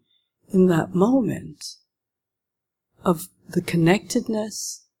understanding in that moment of the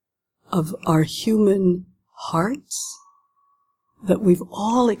connectedness of our human hearts, that we've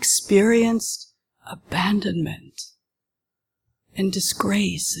all experienced abandonment and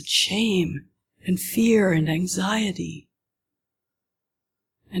disgrace and shame and fear and anxiety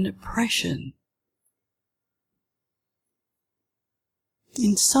and oppression.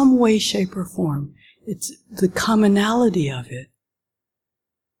 In some way, shape, or form, it's the commonality of it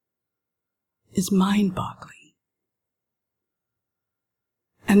is mind-boggling.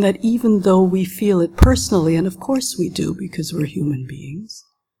 And that even though we feel it personally, and of course we do because we're human beings,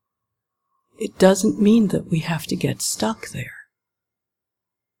 it doesn't mean that we have to get stuck there.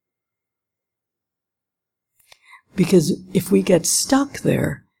 Because if we get stuck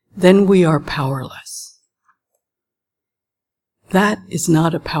there, then we are powerless. That is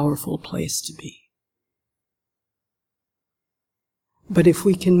not a powerful place to be. But if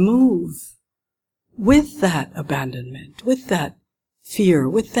we can move with that abandonment, with that fear,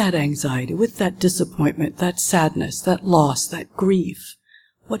 with that anxiety, with that disappointment, that sadness, that loss, that grief,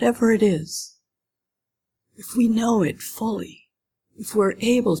 whatever it is, if we know it fully, if we're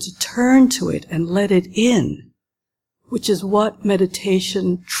able to turn to it and let it in, which is what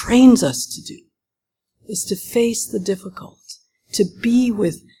meditation trains us to do, is to face the difficult, to be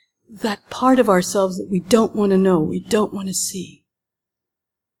with that part of ourselves that we don't want to know, we don't want to see.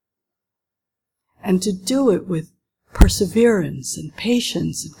 And to do it with perseverance and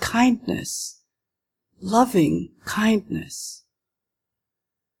patience and kindness, loving kindness.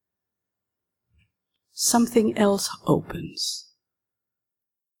 Something else opens.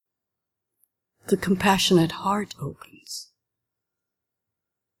 The compassionate heart opens.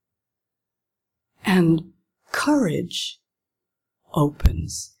 And courage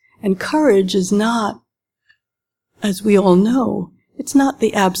opens. And courage is not, as we all know, it's not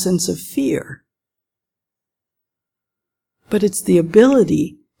the absence of fear. But it's the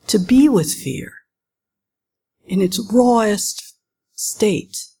ability to be with fear in its rawest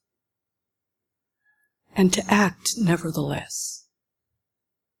state and to act nevertheless.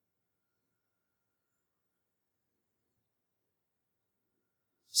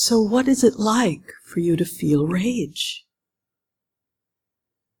 So what is it like for you to feel rage?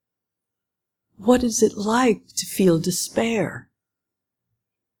 What is it like to feel despair?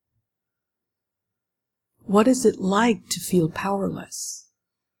 What is it like to feel powerless?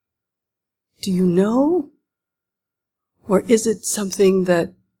 Do you know? Or is it something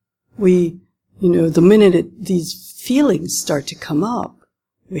that we, the minute these feelings start to come up,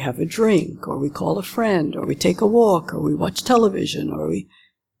 we have a drink, or we call a friend, or we take a walk, or we watch television, or we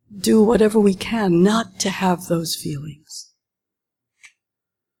do whatever we can not to have those feelings.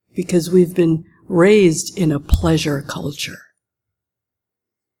 Because we've been raised in a pleasure culture.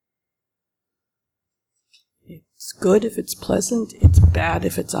 It's good if it's pleasant, it's bad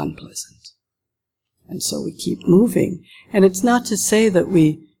if it's unpleasant. And so we keep moving. And it's not to say that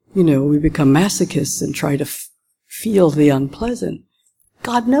we become masochists and try to feel the unpleasant.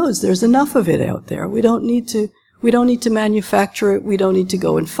 God knows there's enough of it out there. We don't need to manufacture it. We don't need to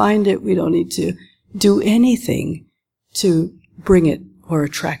go and find it. We don't need to do anything to bring it or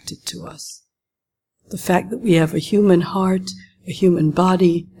attract it to us. The fact that we have a human heart, a human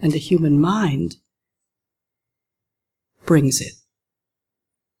body, and a human mind brings it.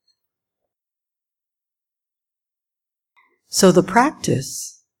 So the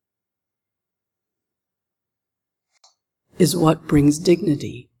practice is what brings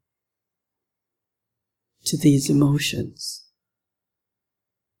dignity to these emotions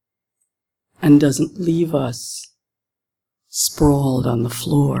and doesn't leave us sprawled on the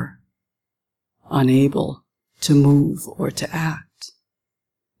floor, unable to move or to act.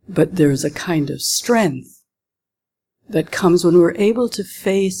 But there's a kind of strength that comes when we're able to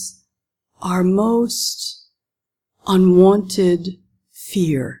face our most unwanted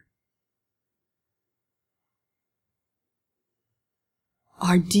fear,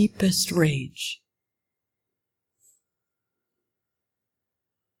 our deepest rage,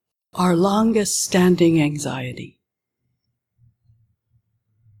 our longest standing anxiety.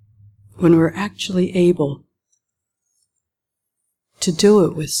 When we're actually able to do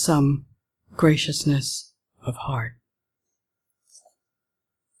it with some graciousness of heart.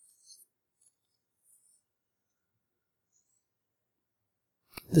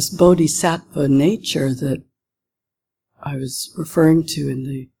 This bodhisattva nature that I was referring to in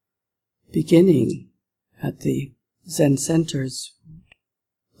the beginning at the Zen centers,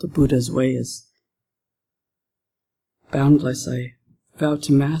 the Buddha's way is boundless. I vow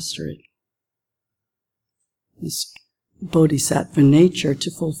to master it. This bodhisattva nature,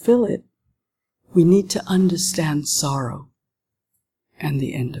 to fulfill it, we need to understand sorrow and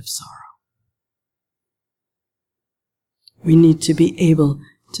the end of sorrow. We need to be able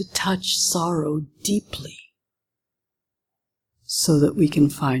to touch sorrow deeply so that we can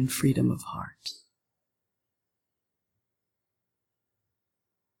find freedom of heart.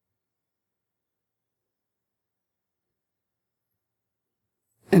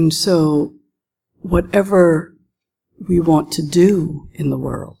 And so, whatever we want to do in the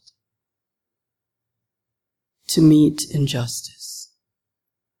world to meet injustice,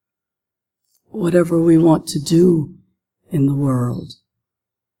 whatever we want to do in the world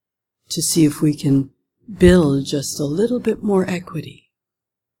to see if we can build just a little bit more equity,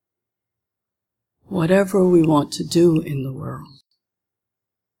 whatever we want to do in the world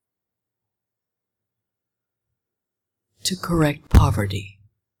to correct poverty,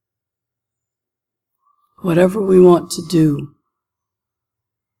 whatever we want to do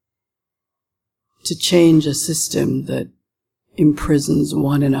to change a system that imprisons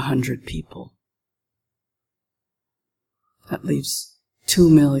 1 in 100 people. That leaves 2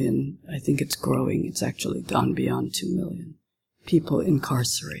 million, I think it's growing, it's actually gone beyond 2 million people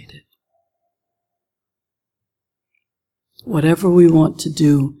incarcerated. Whatever we want to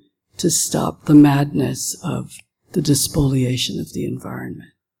do to stop the madness of the despoliation of the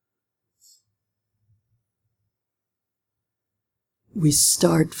environment. We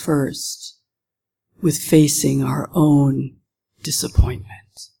start first with facing our own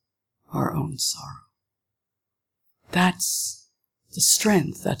disappointment, our own sorrow. That's the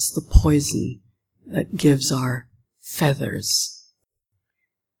strength, that's the poison that gives our feathers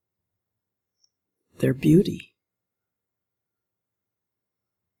their beauty.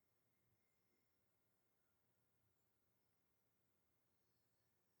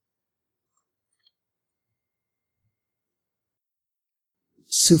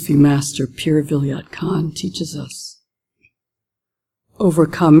 Sufi master Pir Vilayat Khan teaches us,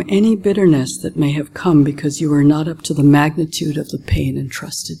 overcome any bitterness that may have come because you are not up to the magnitude of the pain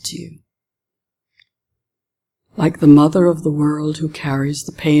entrusted to you. Like the mother of the world who carries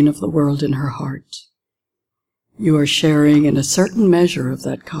the pain of the world in her heart, you are sharing in a certain measure of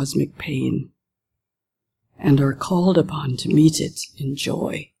that cosmic pain and are called upon to meet it in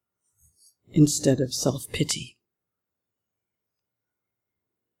joy instead of self-pity.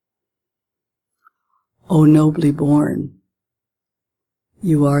 O nobly born,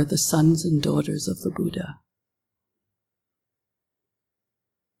 You are the sons and daughters of the Buddha.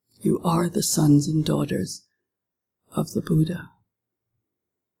 You are the sons and daughters of the Buddha.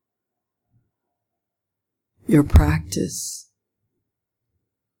 Your practice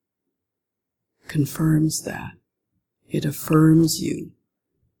confirms that. It affirms you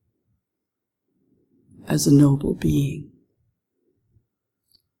as a noble being.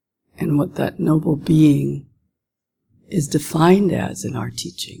 And what that noble being is defined as in our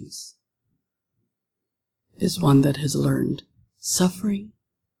teachings is one that has learned suffering,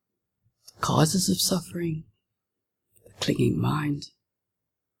 the causes of suffering, the clinging mind,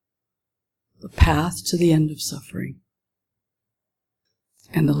 the path to the end of suffering,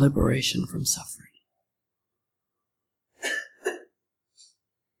 and the liberation from suffering.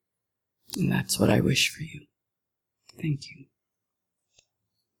 And that's what I wish for you. Thank you.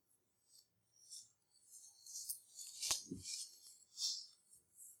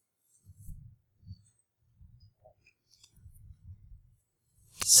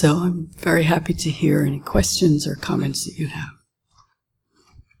 So I'm very happy to hear any questions or comments that you have.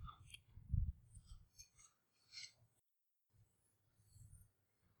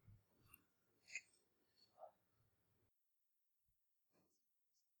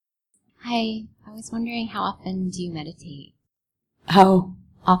 Hi, I was wondering, how often do you meditate? How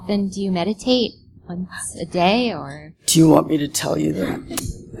often do you meditate? Once a day, or? Do you want me to tell you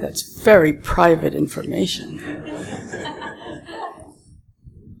that? That's very private information.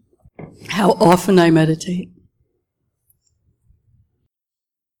 How often I meditate?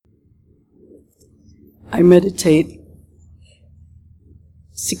 I meditate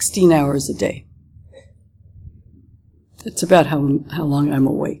 16 hours a day. That's about how long I'm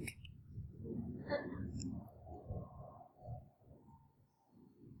awake.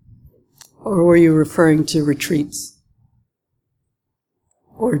 Or were you referring to retreats?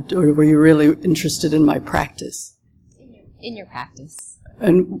 Or were you really interested in my practice? In your practice.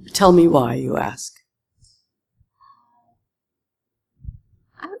 And tell me why, you ask.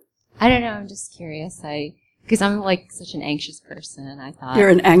 I don't know, I'm just curious. Because I'm like such an anxious person, and I thought... You're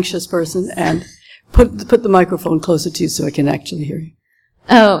an anxious person, and put the microphone closer to you so I can actually hear you.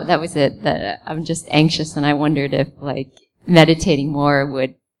 Oh, that was it. That I'm just anxious, and I wondered if, like, meditating more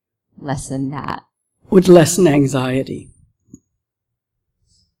would lessen that. Would lessen anxiety.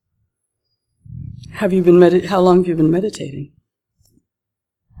 Have you been how long have you been meditating?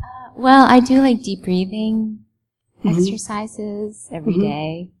 Well, I do like deep breathing exercises every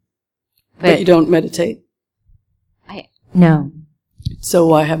day. But you don't meditate? No. So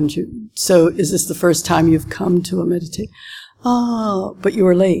why haven't you? So is this the first time you've come to a meditation? Oh, but you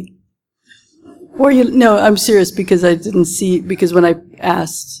were late. Or no, I'm serious, because I didn't see, because when I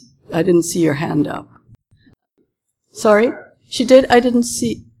asked, I didn't see your hand up. Sorry? She did? I didn't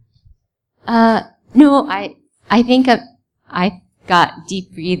see. No, I think I got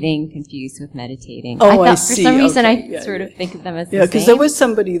deep breathing confused with meditating. Oh, I see. see. For some reason, Okay. I sort of think of them as the same. Yeah, because there was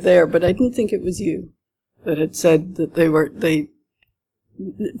somebody there, but I didn't think it was you that had said that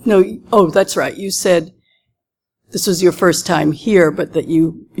that's right. You said this was your first time here, but that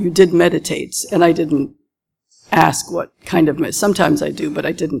you did meditate, and I didn't ask what kind of, sometimes I do, but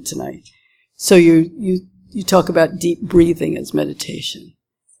I didn't tonight. So you talk about deep breathing as meditation.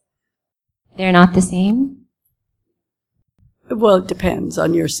 They're not the same? Well, it depends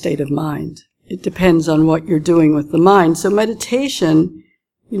on your state of mind. It depends on what you're doing with the mind. So meditation,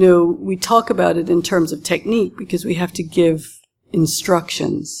 we talk about it in terms of technique because we have to give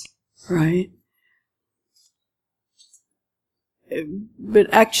instructions, right?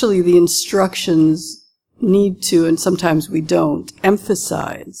 But actually the instructions need to, and sometimes we don't,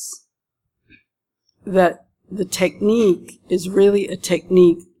 emphasize that the technique is really a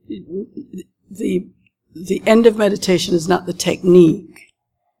technique. The end of meditation is not the technique,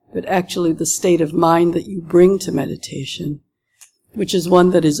 but actually the state of mind that you bring to meditation, which is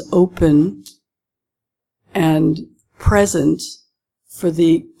one that is open and present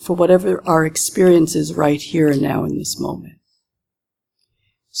for whatever our experience is right here and now in this moment.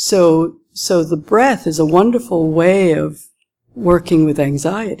 So the breath is a wonderful way of working with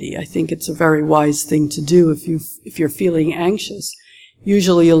anxiety. I think it's a very wise thing to do if you're feeling anxious.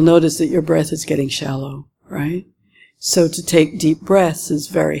 Usually you'll notice that your breath is getting shallow, right? So to take deep breaths is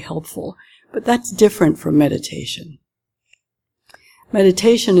very helpful. But that's different from meditation.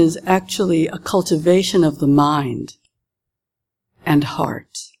 Meditation is actually a cultivation of the mind and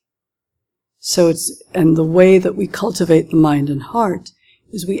heart. And the way that we cultivate the mind and heart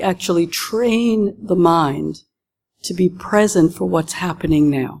is we actually train the mind to be present for what's happening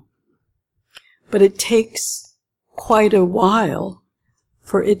now. But it takes quite a while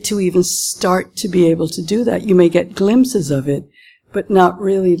for it to even start to be able to do that. You may get glimpses of it, but not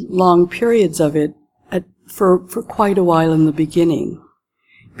really long periods of it for quite a while in the beginning.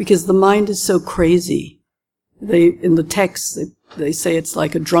 Because the mind is so crazy. In the text, they say it's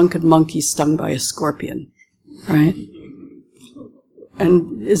like a drunken monkey stung by a scorpion, right?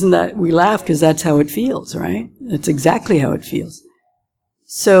 And isn't that, we laugh because that's how it feels, right? That's exactly how it feels.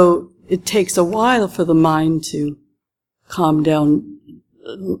 So it takes a while for the mind to calm down,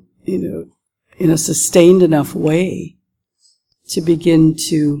 in a sustained enough way to begin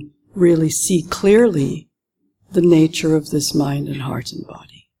to really see clearly the nature of this mind and heart and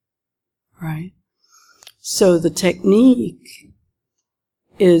body, right? So the technique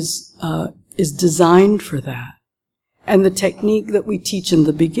is designed for that. And the technique that we teach in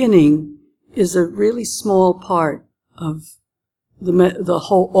the beginning is a really small part of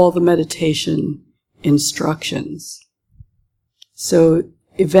all the meditation instructions. So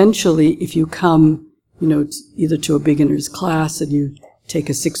eventually, if you come, either to a beginner's class and you take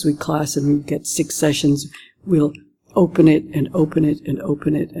a 6-week class and you get 6 sessions, we'll open it and open it and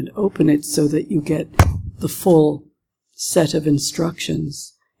open it and open it so that you get the full set of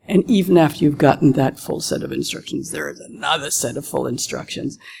instructions. And even after you've gotten that full set of instructions, there is another set of full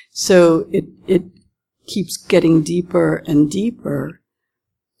instructions. So it keeps getting deeper and deeper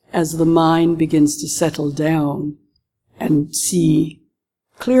as the mind begins to settle down and see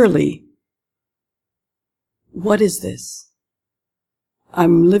clearly, what is this?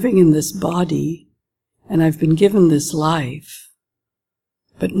 I'm living in this body, and I've been given this life,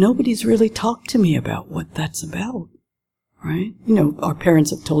 but nobody's really talked to me about what that's about, right? Our parents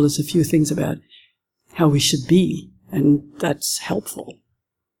have told us a few things about how we should be, and that's helpful.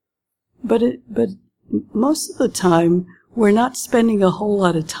 But most of the time, we're not spending a whole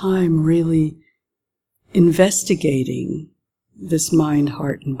lot of time really investigating this mind,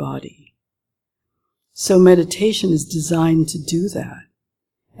 heart, and body. So meditation is designed to do that.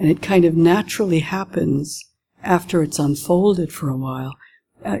 And it kind of naturally happens after it's unfolded for a while.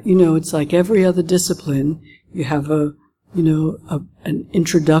 It's like every other discipline. You have an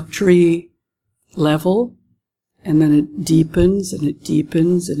introductory level, and then it deepens, and it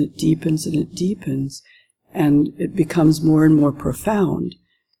deepens, and it deepens, and it deepens, and it becomes more and more profound.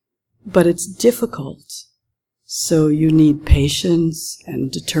 But it's difficult. So you need patience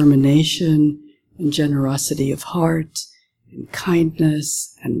and determination and generosity of heart and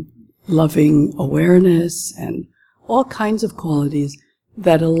kindness and loving awareness and all kinds of qualities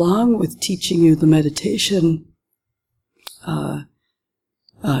that, along with teaching you the meditation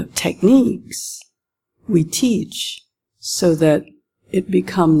techniques, we teach so that it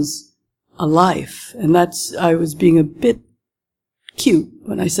becomes a life. And I was being a bit cute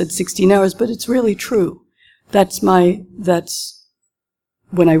when I said 16 hours, but it's really true. That's when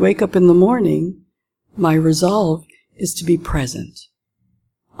I wake up in the morning, my resolve is to be present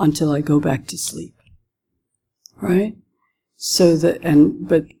until I go back to sleep. Right? So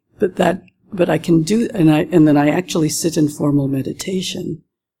that, but I can do, and then I actually sit in formal meditation.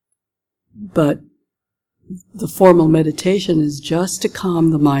 But the formal meditation is just to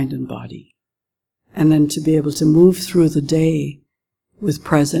calm the mind and body, and then to be able to move through the day with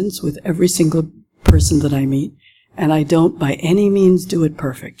presence with every single person that I meet. And I don't by any means do it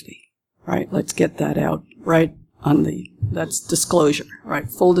perfectly. Right? Let's get that out right on that's disclosure, right?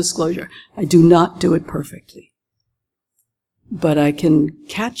 Full disclosure. I do not do it perfectly. But I can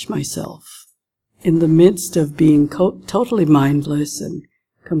catch myself in the midst of being totally mindless and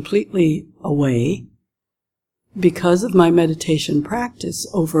completely away because of my meditation practice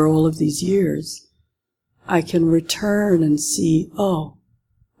over all of these years. I can return and see, oh,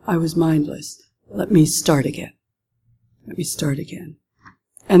 I was mindless. Let me start again. Let me start again.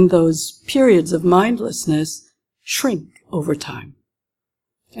 And those periods of mindlessness shrink over time.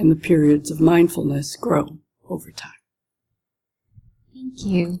 And the periods of mindfulness grow over time. Thank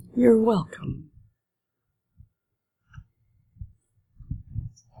you. You're welcome.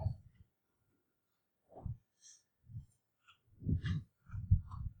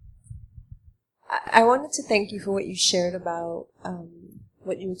 I wanted to thank you for what you shared about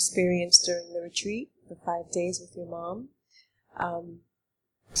what you experienced during the retreat, the 5 days with your mom,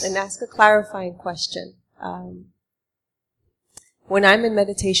 and ask a clarifying question. When I'm in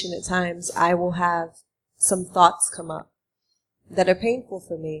meditation at times, I will have some thoughts come up that are painful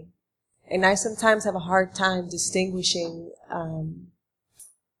for me, and I sometimes have a hard time distinguishing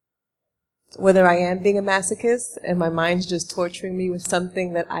whether I am being a masochist and my mind's just torturing me with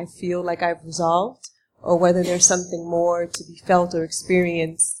something that I feel like I've resolved, or whether there's something more to be felt or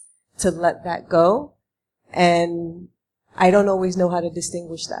experienced to let that go. And I don't always know how to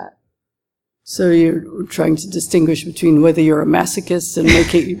distinguish that. So you're trying to distinguish between whether you're a masochist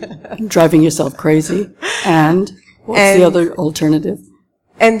and driving yourself crazy, and what's the other alternative?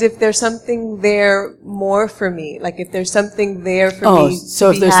 And if there's something there more for me, like if there's something there for me so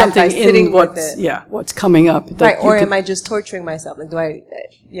to if be there's had something by sitting in with it. what's coming up. Right, or am I just torturing myself? Like,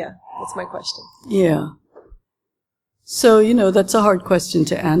 that's my question. Yeah. So, that's a hard question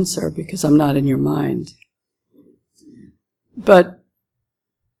to answer because I'm not in your mind. But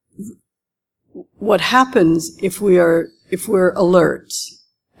what happens if we're alert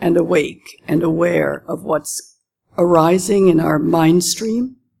and awake and aware of what's arising in our mind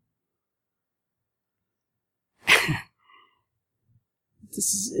stream?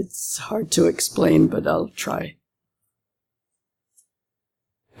 It's hard to explain, but I'll try.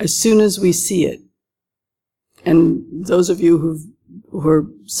 As soon as we see it, and those of you who are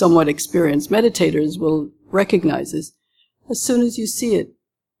somewhat experienced meditators will recognize this, as soon as you see it,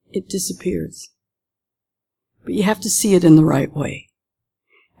 it disappears. But you have to see it in the right way.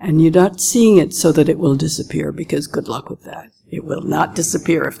 And you're not seeing it so that it will disappear, because good luck with that. It will not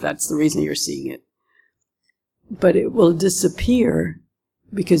disappear if that's the reason you're seeing it. But it will disappear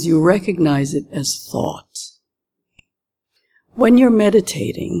because you recognize it as thought. When you're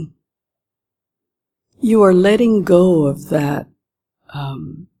meditating, you are letting go of that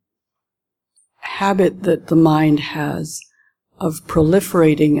habit that the mind has of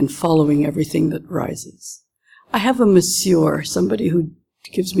proliferating and following everything that rises. I have a masseur, somebody who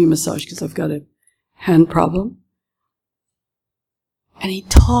gives me massage because I've got a hand problem, and he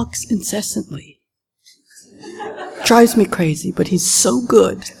talks incessantly. Drives me crazy, but he's so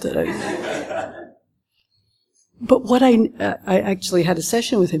good that But what I actually had a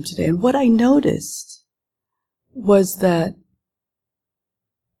session with him today, and what I noticed was that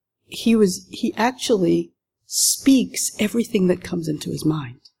he actually speaks everything that comes into his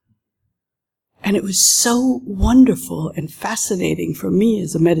mind. And it was so wonderful and fascinating for me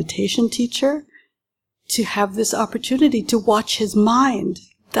as a meditation teacher to have this opportunity to watch his mind.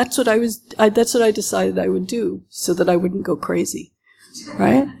 That's what I decided I would do so that I wouldn't go crazy,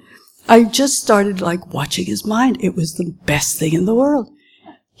 right? I just started watching his mind. It was the best thing in the world.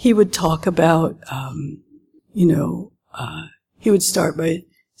 He would talk about, he would start by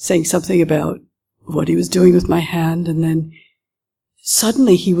saying something about what he was doing with my hand, and then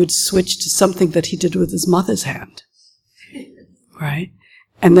suddenly he would switch to something that he did with his mother's hand, right?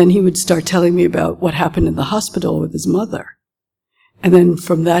 And then he would start telling me about what happened in the hospital with his mother. And then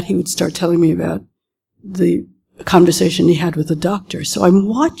from that he would start telling me about the conversation he had with the doctor. So I'm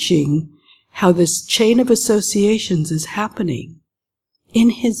watching how this chain of associations is happening in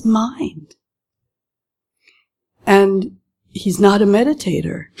his mind. And he's not a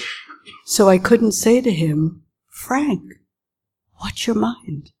meditator. So I couldn't say to him, Frank, watch your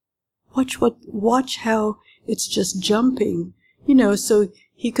mind. Watch how it's just jumping. So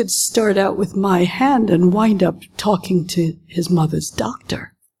he could start out with my hand and wind up talking to his mother's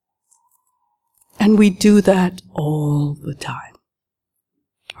doctor. And we do that all the time,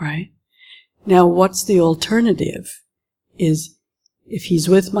 right? Now, what's the alternative? Is if he's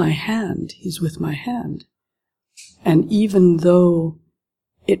with my hand, he's with my hand. And even though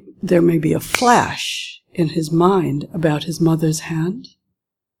there may be a flash in his mind about his mother's hand,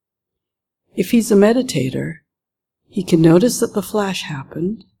 if he's a meditator, he can notice that the flash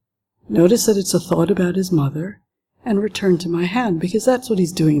happened, notice that it's a thought about his mother, and return to my hand, because that's what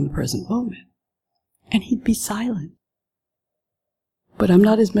he's doing in the present moment. And he'd be silent. But I'm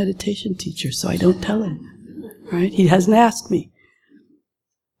not his meditation teacher, so I don't tell him, right? He hasn't asked me.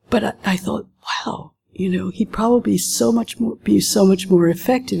 But I thought, wow, he'd probably be so much more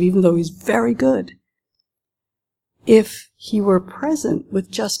effective, even though he's very good, if he were present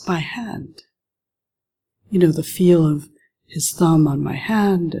with just my hand. The feel of his thumb on my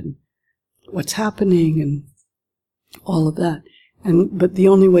hand and what's happening and all of that. But the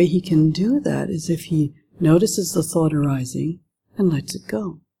only way he can do that is if he notices the thought arising and lets it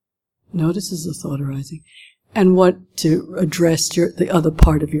go. Notices the thought arising. And to address the other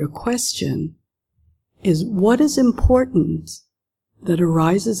part of your question is, what is important that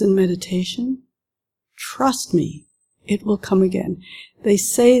arises in meditation? Trust me, it will come again. They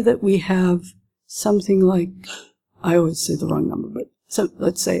say that we have something like, I always say the wrong number, but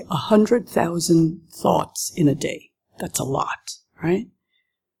let's say 100,000 thoughts in a day. That's a lot, right?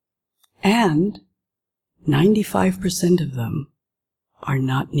 And 95% of them are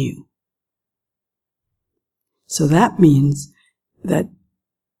not new. So that means that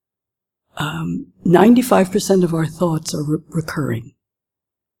 95% of our thoughts are recurring.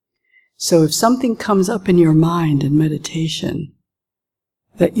 So if something comes up in your mind in meditation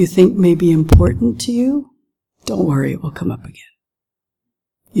that you think may be important to you, don't worry, it will come up again.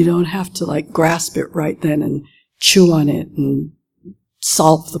 You don't have to grasp it right then and chew on it and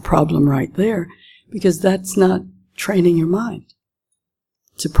solve the problem right there, because that's not training your mind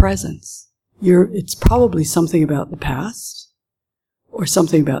to presence. It's probably something about the past or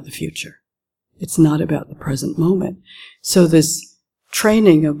something about the future. It's not about the present moment. So this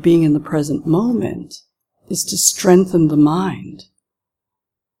training of being in the present moment is to strengthen the mind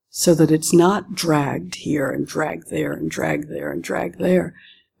so that it's not dragged here and dragged there and dragged there and dragged there,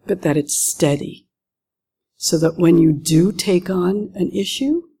 but that it's steady. So that when you do take on an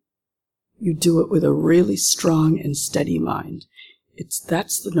issue, you do it with a really strong and steady mind.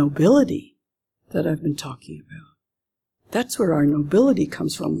 That's the nobility that I've been talking about. That's where our nobility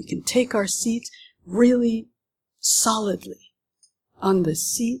comes from. We can take our seat really solidly on the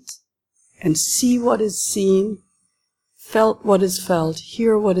seat and see what is seen, felt what is felt,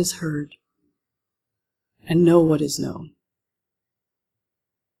 hear what is heard, and know what is known.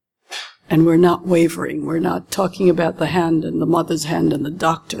 And we're not wavering. We're not talking about the hand and the mother's hand and the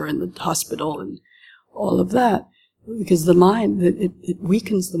doctor and the hospital and all of that, because the mind, it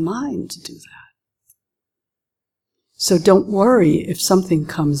weakens the mind to do that. So don't worry if something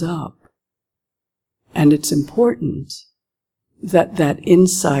comes up, and it's important that that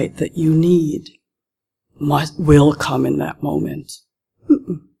insight that you need will come in that moment.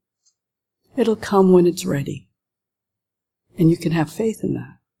 It'll come when it's ready. And you can have faith in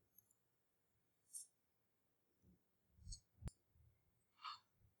that.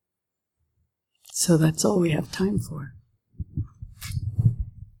 So that's all we have time for.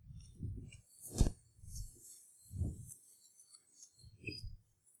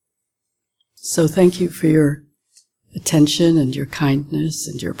 So thank you for your attention and your kindness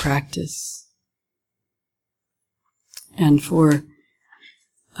and your practice, and for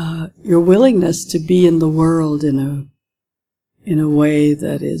your willingness to be in the world in a way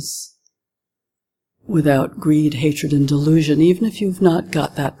that is without greed, hatred, and delusion, even if you've not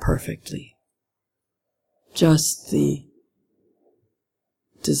got that perfectly. Just the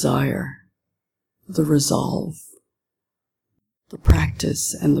desire, the resolve, the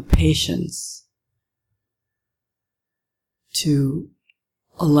practice, and the patience to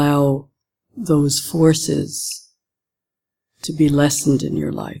allow those forces to be lessened in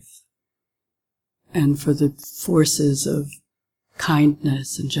your life, and for the forces of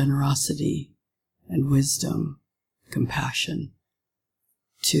kindness and generosity and wisdom, compassion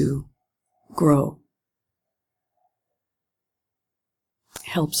to grow.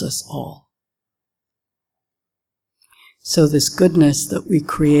 Helps us all. So this goodness that we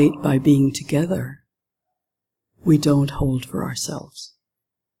create by being together, we don't hold for ourselves.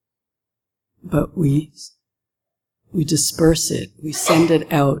 But we disperse it, we send it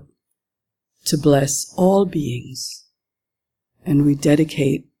out to bless all beings, and we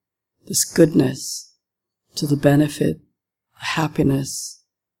dedicate this goodness to the benefit, the happiness,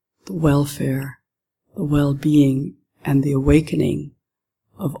 the welfare, the well-being, and the awakening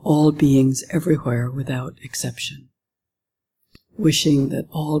of all beings everywhere without exception. Wishing that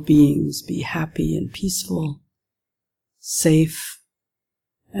all beings be happy and peaceful, safe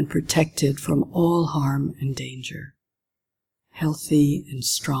and protected from all harm and danger, healthy and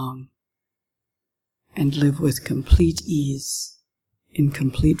strong, and live with complete ease, in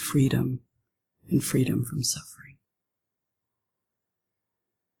complete freedom, and freedom from suffering.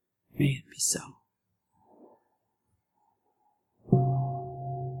 May it be so.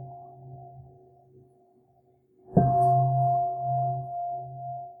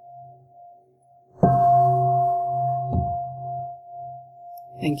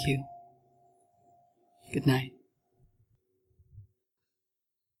 Thank you. Good night.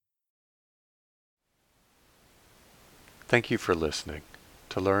 Thank you for listening.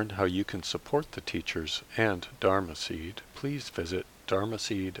 To learn how you can support the teachers and Dharma Seed, please visit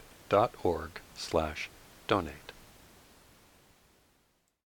dharmaseed.org/donate.